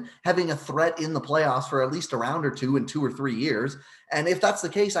playoffs and having a threat in the playoffs for at least a round or two in 2 or 3 years. And if that's the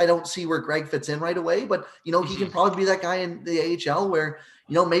case, I don't see where Greg fits in right away, but he can probably be that guy in the AHL where,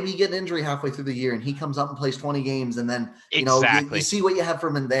 maybe you get an injury halfway through the year and he comes up and plays 20 games and then, you see what you have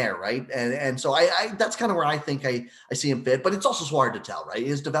from him there. Right. And so I that's kind of where I think I see him fit, but it's also so hard to tell, right?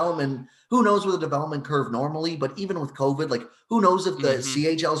 His development, who knows with the development curve normally, but even with COVID, like who knows if the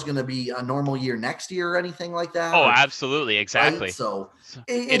CHL is going to be a normal year next year or anything like that. Oh, absolutely. Exactly. Right? So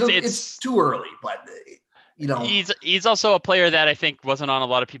it's too early, but he's also a player that I think wasn't on a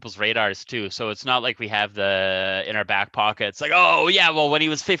lot of people's radars too. So it's not like we have in our back pockets like, oh yeah, well when he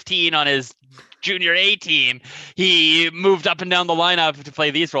was 15 on his junior A team, he moved up and down the lineup to play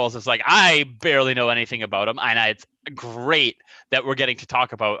these roles. It's like I barely know anything about him, and it's great that we're getting to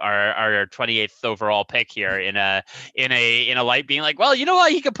talk about our 28th overall pick here in a light being like, well, you know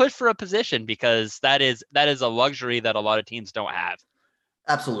what, he could push for a position because that is a luxury that a lot of teams don't have.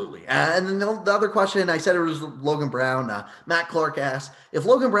 Absolutely. And then the other question, I said it was Logan Brown. Matt Clark asked, if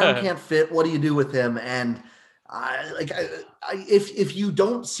Logan Brown can't fit, what do you do with him? And if you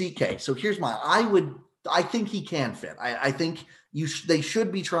don't CK, so here's I think he can fit. I think they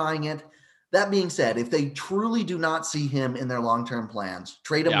should be trying it. That being said, if they truly do not see him in their long-term plans,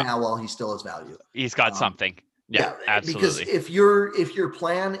 trade him now while he still has value. He's got something. Yeah, absolutely. Because if your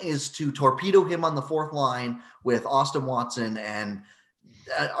plan is to torpedo him on the fourth line with Austin Watson and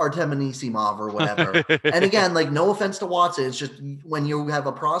Artem Anisimov or whatever. And again, like no offense to Watson, it's just when you have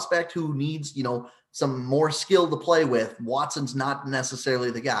a prospect who needs, some more skill to play with, Watson's not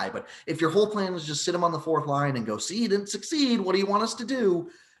necessarily the guy. But if your whole plan is just sit him on the fourth line and go, see, he didn't succeed. What do you want us to do?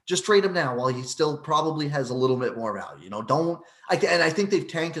 Just trade him now while he still probably has a little bit more value. And I think they've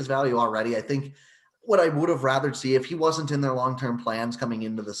tanked his value already. I think what I would have rather see if he wasn't in their long-term plans coming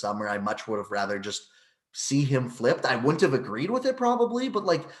into the summer, I much would have rather just see him flipped. I wouldn't have agreed with it probably, but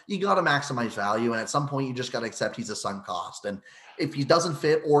like you got to maximize value. And at some point you just got to accept he's a sunk cost. And if he doesn't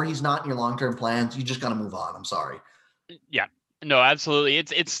fit or he's not in your long-term plans, you just got to move on. I'm sorry. Yeah. No, absolutely.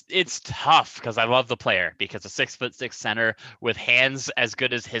 It's tough because I love the player because a 6'6" center with hands as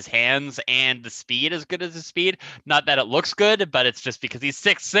good as his hands and the speed as good as his speed. Not that it looks good, but it's just because he's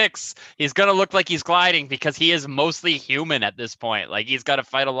 6'6", he's gonna look like he's gliding because he is mostly human at this point. Like he's got to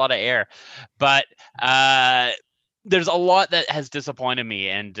fight a lot of air, but there's a lot that has disappointed me,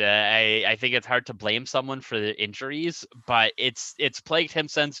 and I think it's hard to blame someone for the injuries, but it's plagued him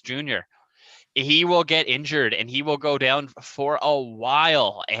since junior. He will get injured and he will go down for a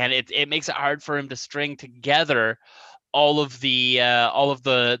while, and it makes it hard for him to string together all of the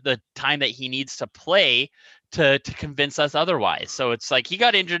time that he needs to play to convince us otherwise. So it's like he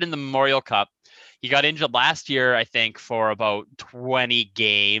got injured in the Memorial Cup. He got injured last year, I think, for about 20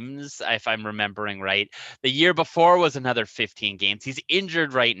 games, if I'm remembering right. The year before was another 15 games. He's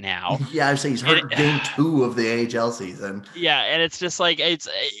injured right now. Yeah, I would say he's hurt game 2 of the AHL season. Yeah, and it's just like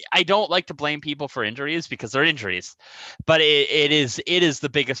I don't like to blame people for injuries because they're injuries, but it is the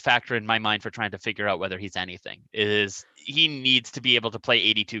biggest factor in my mind for trying to figure out whether he's anything. He needs to be able to play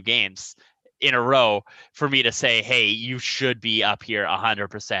 82 games in a row for me to say, hey, you should be up here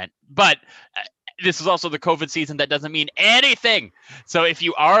 100%. But this is also the COVID season. That doesn't mean anything. So if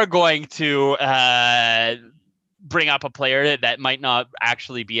you are going to bring up a player that might not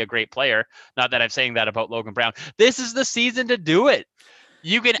actually be a great player, not that I'm saying that about Logan Brown, this is the season to do it.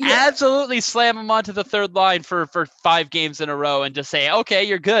 You can absolutely slam him onto the third line for 5 games in a row and just say, okay,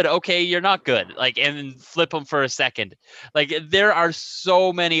 you're good. Okay, you're not good. Like, and flip him for a second. Like, there are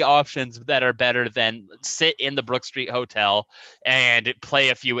so many options that are better than sit in the Brook Street Hotel and play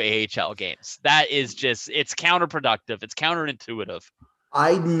a few AHL games. That is just, it's counterproductive. It's counterintuitive.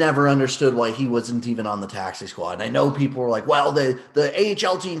 I never understood why he wasn't even on the taxi squad. And I know people were like, well, the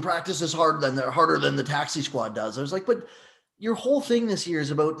AHL team practices harder than the taxi squad does. I was like, but your whole thing this year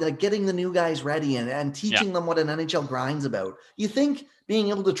is about like getting the new guys ready and teaching them what an NHL grind's about. You think being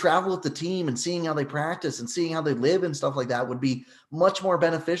able to travel with the team and seeing how they practice and seeing how they live and stuff like that would be much more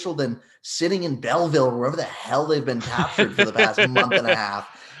beneficial than sitting in Belleville or wherever the hell they've been captured for the past month and a half.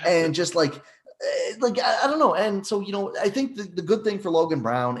 And just like I don't know. And so, I think the good thing for Logan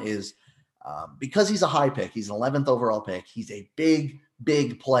Brown is because he's a high pick, he's an 11th overall pick. He's a big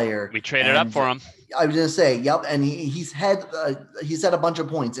player. We traded up for him. I was going to say, yep. And he's had a bunch of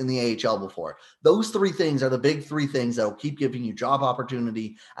points in the AHL before. Those 3 things are the big 3 things that will keep giving you job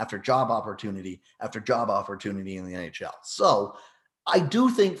opportunity after job opportunity after job opportunity in the NHL. So I do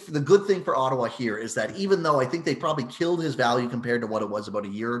think the good thing for Ottawa here is that even though I think they probably killed his value compared to what it was about a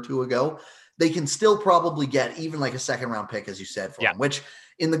year or 2 ago, they can still probably get even like a 2nd round pick, as you said, for him, which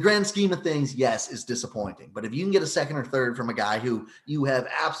in the grand scheme of things, yes, is disappointing. But if you can get a 2nd or 3rd from a guy who you have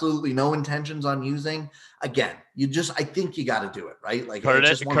absolutely no intentions on using, again, I think you got to do it, right? Like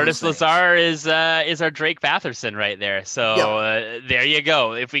Curtis Lazar is our Drake Batherson right there. So there you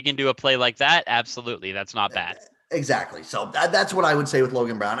go. If we can do a play like that, absolutely, that's not bad. Exactly. So that's what I would say with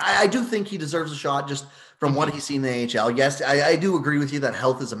Logan Brown. I do think he deserves a shot just from what he's seen in the AHL. Yes, I do agree with you that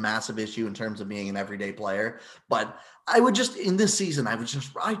health is a massive issue in terms of being an everyday player. But I would just, in this season, I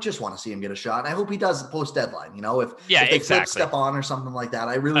just want to see him get a shot. And I hope he does post deadline. If they flip step on or something like that,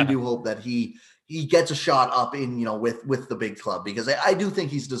 I really do hope that he gets a shot up in, with the big club, because I do think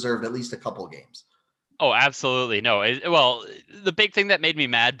he's deserved at least a couple of games. Oh, absolutely. No. Well, the big thing that made me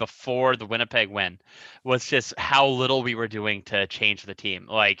mad before the Winnipeg win was just how little we were doing to change the team.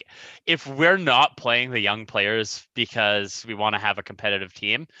 Like, if we're not playing the young players because we want to have a competitive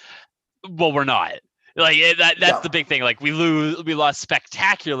team, well, we're not. Like, that's the big thing. Like, we lost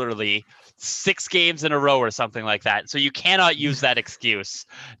spectacularly 6 games in a row or something like that. So you cannot use that excuse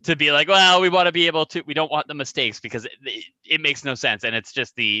to be like, well, we want to be able to, we don't want the mistakes, because it makes no sense. And it's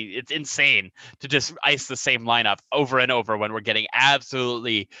just it's insane to just ice the same lineup over and over when we're getting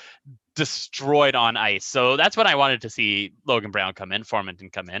absolutely destroyed on ice. So that's when I wanted to see Logan Brown come in. Foreman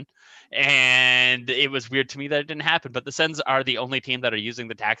didn't come in. And it was weird to me that it didn't happen. But the Sens are the only team that are using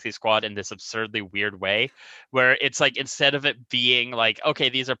the taxi squad in this absurdly weird way, where it's like, instead of it being like, okay,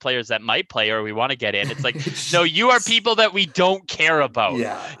 these are players that might play or we want to get in, it's like, no, you are people that we don't care about.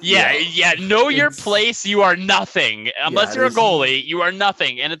 Yeah. Know your place. You are nothing. Unless you're a goalie, you are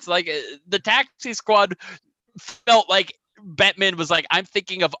nothing. And it's like, the taxi squad felt like Bettman was like, I'm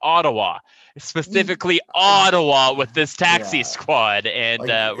thinking of Ottawa, specifically Ottawa, with this taxi squad, and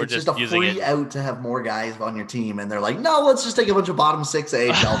we're just a using free out to have more guys on your team, and they're like, no, let's just take a bunch of bottom 6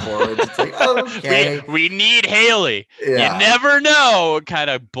 AHL forwards. It's like, okay, we need Haley. You never know,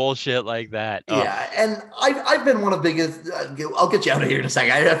 kind of bullshit like that. Yeah, and I've been one of the biggest. I'll get you out of here in a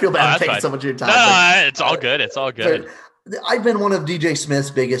second. I feel bad taking so much of your time. No, it's all good. It's all good. I've been one of DJ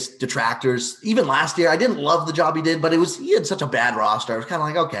Smith's biggest detractors. Even last year, I didn't love the job he did, but he had such a bad roster. I was kind of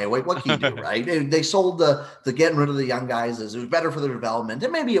like, okay, wait, what can you do, right? They sold the getting rid of the young guys as it was better for their development,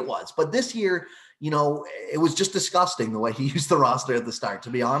 and maybe it was. But this year, it was just disgusting the way he used the roster at the start, to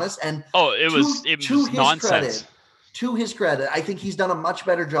be honest. And it was nonsense. To his credit, I think he's done a much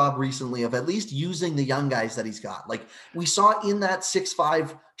better job recently of at least using the young guys that he's got. Like we saw in that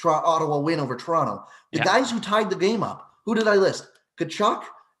 6-5 Ottawa win over Toronto, the guys who tied the game up. Who did I list? Tkachuk,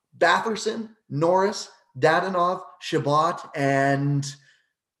 Batherson, Norris, Dadonov, Shabbat, and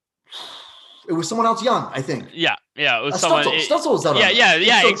it was someone else young, I think. Yeah, it was someone. Stutzel was out.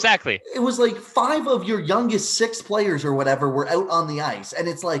 Yeah, exactly. It was like 5 of your youngest 6 players or whatever were out on the ice, and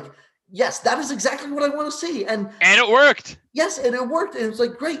it's like Yes, that is exactly what I want to see. And it worked. Yes, and it worked. And it's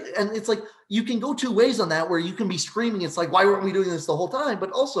like, great. And it's like, you can go two ways on that, where you can be screaming, it's like, why weren't we doing this the whole time?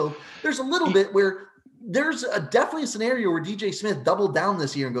 But also, there's a little bit where there's definitely a scenario where DJ Smith doubled down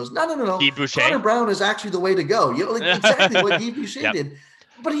this year and goes, no. Connor Brown is actually the way to go. Like exactly what Guy Boucher did.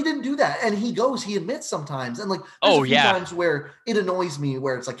 But he didn't do that. And he admits sometimes. And like, there's a few times where it annoys me,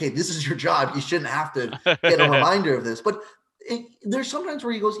 where it's like, hey, this is your job. You shouldn't have to get a reminder of this. But there's sometimes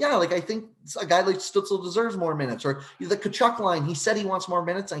where he goes, yeah, like I think a guy like Stützle deserves more minutes. Or the Tkachuk line, he said he wants more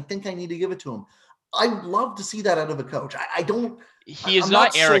minutes. I think I need to give it to him. I would love to see that out of a coach. He is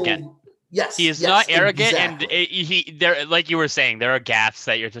not arrogant. Yes, he is not arrogant, exactly. And there, like you were saying, there are gaffes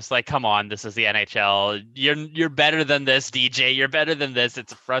that you're just like, come on, this is the NHL. You're better than this, DJ. You're better than this.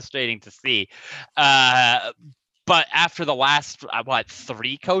 It's frustrating to see. But after the last,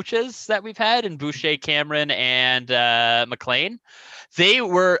 3 coaches that we've had in Boucher, Cameron, and McLean, they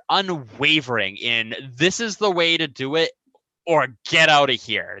were unwavering in this is the way to do it, or get out of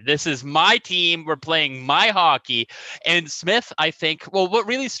here. This is my team. We're playing my hockey. And Smith, I think, well, what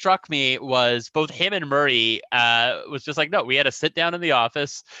really struck me was both him and Murray was just like, no, we had to sit down in the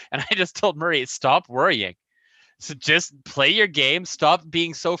office. And I just told Murray, stop worrying. So just play your game. Stop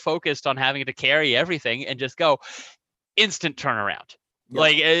being so focused on having to carry everything and just go. Instant turnaround. Yep.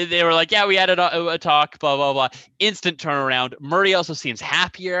 Like they were like, yeah, we had a talk, blah, blah, blah. Instant turnaround. Murray also seems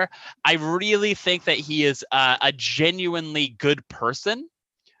happier. I really think that he is a genuinely good person.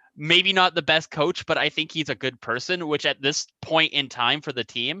 Maybe not the best coach, but I think he's a good person, which at this point in time for the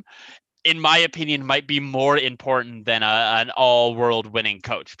team, in my opinion, might be more important than an all-world winning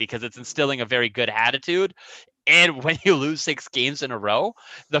coach, because it's instilling a very good attitude. And when you lose 6 games in a row,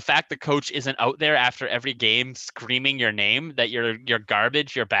 the fact the coach isn't out there after every game screaming your name, that you're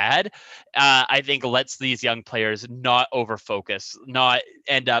garbage, you're bad, I think lets these young players not overfocus, not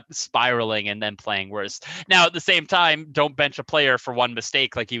end up spiraling and then playing worse. Now, at the same time, don't bench a player for one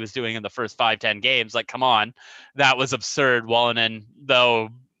mistake like he was doing in the first 5-10 games. Like, come on, that was absurd. Wolanin, though,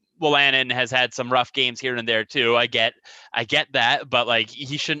 Wolanin has had some rough games here and there too. I get that, but like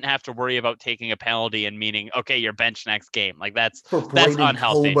he shouldn't have to worry about taking a penalty and meaning, okay, you're benched next game. Like that's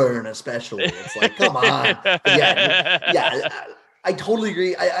unhealthy. Coburn especially. It's like, come on. Yeah. I totally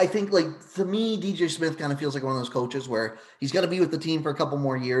agree. I think, like, to me, DJ Smith kind of feels like one of those coaches where he's going to be with the team for a couple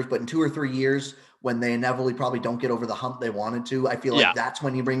more years, but in 2 or 3 years, when they inevitably probably don't get over the hump they wanted to, I feel like that's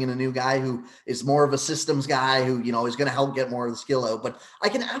when you bring in a new guy who is more of a systems guy who, is going to help get more of the skill out. But I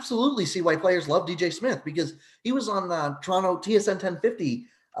can absolutely see why players love DJ Smith, because he was on Toronto TSN 1050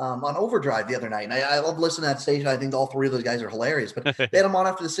 on Overdrive the other night. And I love listening to that station. I think all 3 of those guys are hilarious, but they had him on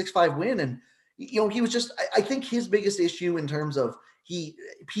after the 6-5 win. And, he was just, I think his biggest issue in terms of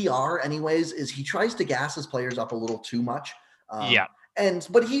PR anyways, is he tries to gas his players up a little too much.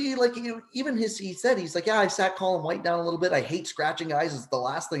 But he, like, he said, he's like, yeah, I sat Colin White down a little bit. I hate scratching guys. It's the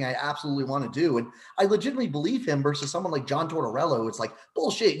last thing I absolutely want to do. And I legitimately believe him versus someone like John Tortorella. It's like,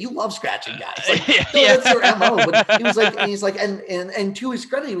 bullshit. You love scratching guys. Like, that's your MO. But he was like, and he's like, and to his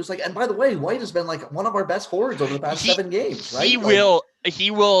credit, he was like, and by the way, White has been like one of our best forwards over the past 7 games, right?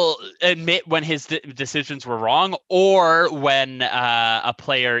 He will admit when his decisions were wrong, or when a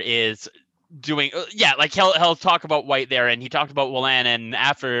player is doing, like he'll talk about White there, and he talked about Wolanin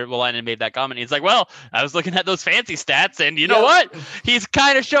after Wolanin made that comment. He's like, well, I was looking at those fancy stats, and you know what? He's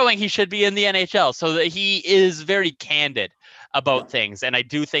kind of showing he should be in the NHL, so that he is very candid about things, and I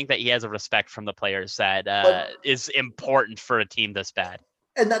do think that he has a respect from the players that is important for a team this bad.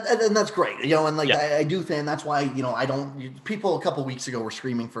 And that's great, and like I do think that's why I don't. People a couple weeks ago were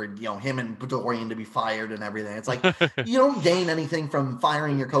screaming for him and Dorian to be fired and everything. It's like you don't gain anything from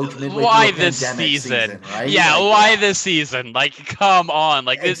firing your coach midway through a pandemic season, right? Yeah, why this season? Like, come on,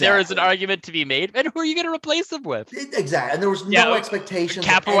 like there is an argument to be made, and who are you going to replace him with? Exactly, and there was no expectation.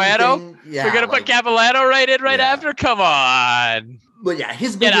 Capuano, we're going to put Capuano right after. Come on, but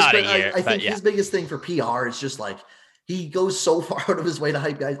his biggest. I think his biggest thing for PR is just like. He goes so far out of his way to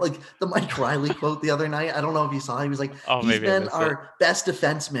hype guys. Like the Mike Riley quote the other night. I don't know if you saw it. He was like, he's been our best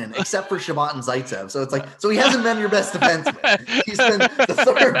defenseman, except for Shabbat and Zaitsev. So it's like, so he hasn't been your best defenseman. He's been the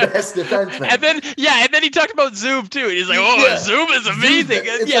 3rd best defenseman. And then he talked about Zoom too. And he's like, Zoom is amazing.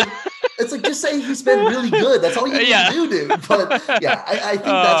 It's like, just say he's been really good. That's all you need to do, dude. But I think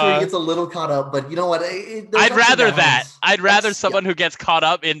that's where he gets a little caught up. But you know what? I'd rather that. I'd rather someone who gets caught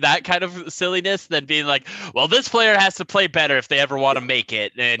up in that kind of silliness than being like, well, this player has to play better if they ever want to make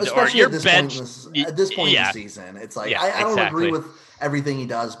it. And especially or your at this bench at this point in the season. It's like I don't agree with everything he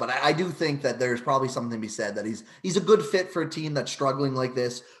does, but I do think that there's probably something to be said that he's a good fit for a team that's struggling like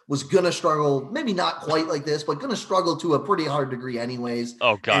this, was gonna struggle, maybe not quite like this, but gonna struggle to a pretty hard degree anyways.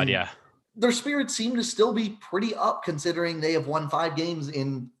 Oh God, their spirits seem to still be pretty up considering they have won 5 games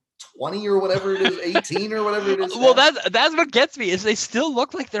in 20 or whatever it is, 18 or whatever it is. Well, that's what gets me is they still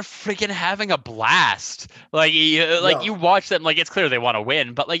look like they're freaking having a blast. Like you watch them, like it's clear they want to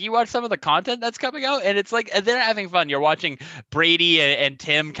win, but like you watch some of the content that's coming out, and it's like they're having fun. You're watching Brady and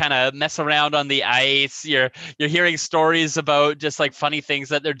Tim kind of mess around on the ice. You're hearing stories about just like funny things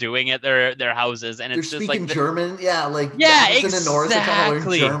that they're doing at their houses, and it's they're just speaking like German, exactly. And Norris are trying to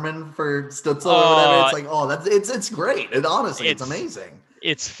learn German for Stützle or whatever. It's like, it's great. And honestly, it's amazing.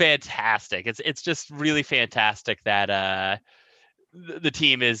 It's fantastic. It's just really fantastic that the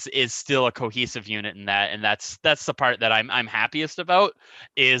team is still a cohesive unit in that, and that's the part that I'm happiest about,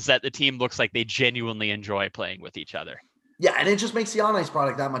 is that the team looks like they genuinely enjoy playing with each other. Yeah, and it just makes the on-ice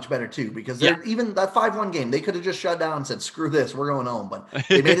product that much better too, because even that 5-1 game, they could have just shut down and said, screw this, we're going home. But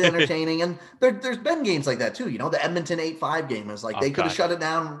they made it entertaining, and there's been games like that too. You know, the Edmonton 8-5 game was like, they could have shut it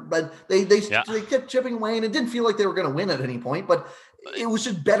down, but they kept chipping away, and it didn't feel like they were going to win at any point, but it was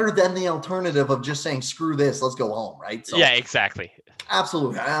just better than the alternative of just saying, screw this, let's go home, right? So, yeah, exactly.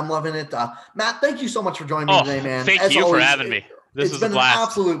 Absolutely. I'm loving it. Matt, thank you so much for joining me today, man. Thank you for having me. It's been an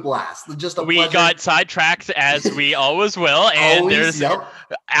absolute blast. Just a we pleasure. Got sidetracked, as we always will, and there's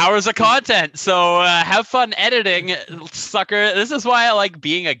hours of content. So have fun editing, sucker. This is why I like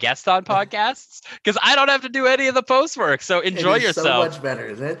being a guest on podcasts, because I don't have to do any of the post work. So enjoy yourself. So much better,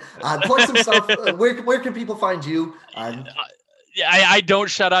 isn't it? Plug some stuff. Where can people find you? I don't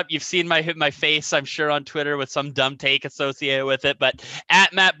shut up. You've seen my face, I'm sure, on Twitter with some dumb take associated with it, but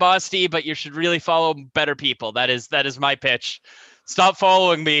at Matt Bosty. But you should really follow better people. That is my pitch. Stop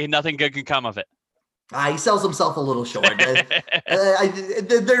following me. Nothing good can come of it. He sells himself a little short.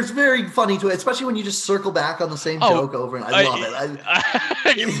 There's very funny to it, especially when you just circle back on the same joke over and I love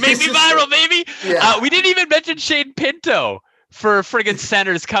it. You made me viral, baby. Yeah. We didn't even mention Shane Pinto for friggin'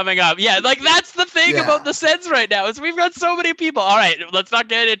 centers coming up. Yeah, like that's the thing about the Sens right now, is we've got so many people. All right, let's not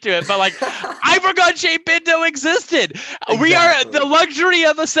get into it, but like I forgot Shane Pinto existed. Exactly. We are, the luxury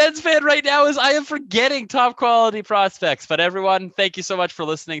of a Sens fan right now is I am forgetting top quality prospects. But everyone, thank you so much for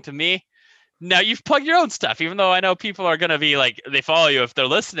listening to me. Now you've plugged your own stuff, even though I know people are going to be like, they follow you if they're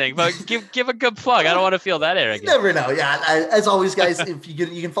listening, but give a good plug. I don't want to feel that arrogant. You never know. Yeah. As always, guys, if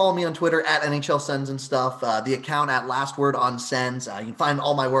you can follow me on Twitter at NHL Sens and stuff, the account at Last Word on Sens. You can find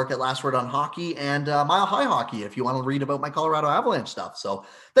all my work at Last Word on Hockey and Mile High Hockey if you want to read about my Colorado Avalanche stuff. So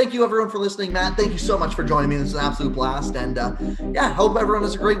thank you everyone for listening. Matt, thank you so much for joining me. This is an absolute blast. And hope everyone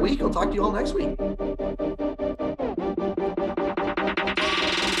has a great week. I'll talk to you all next week.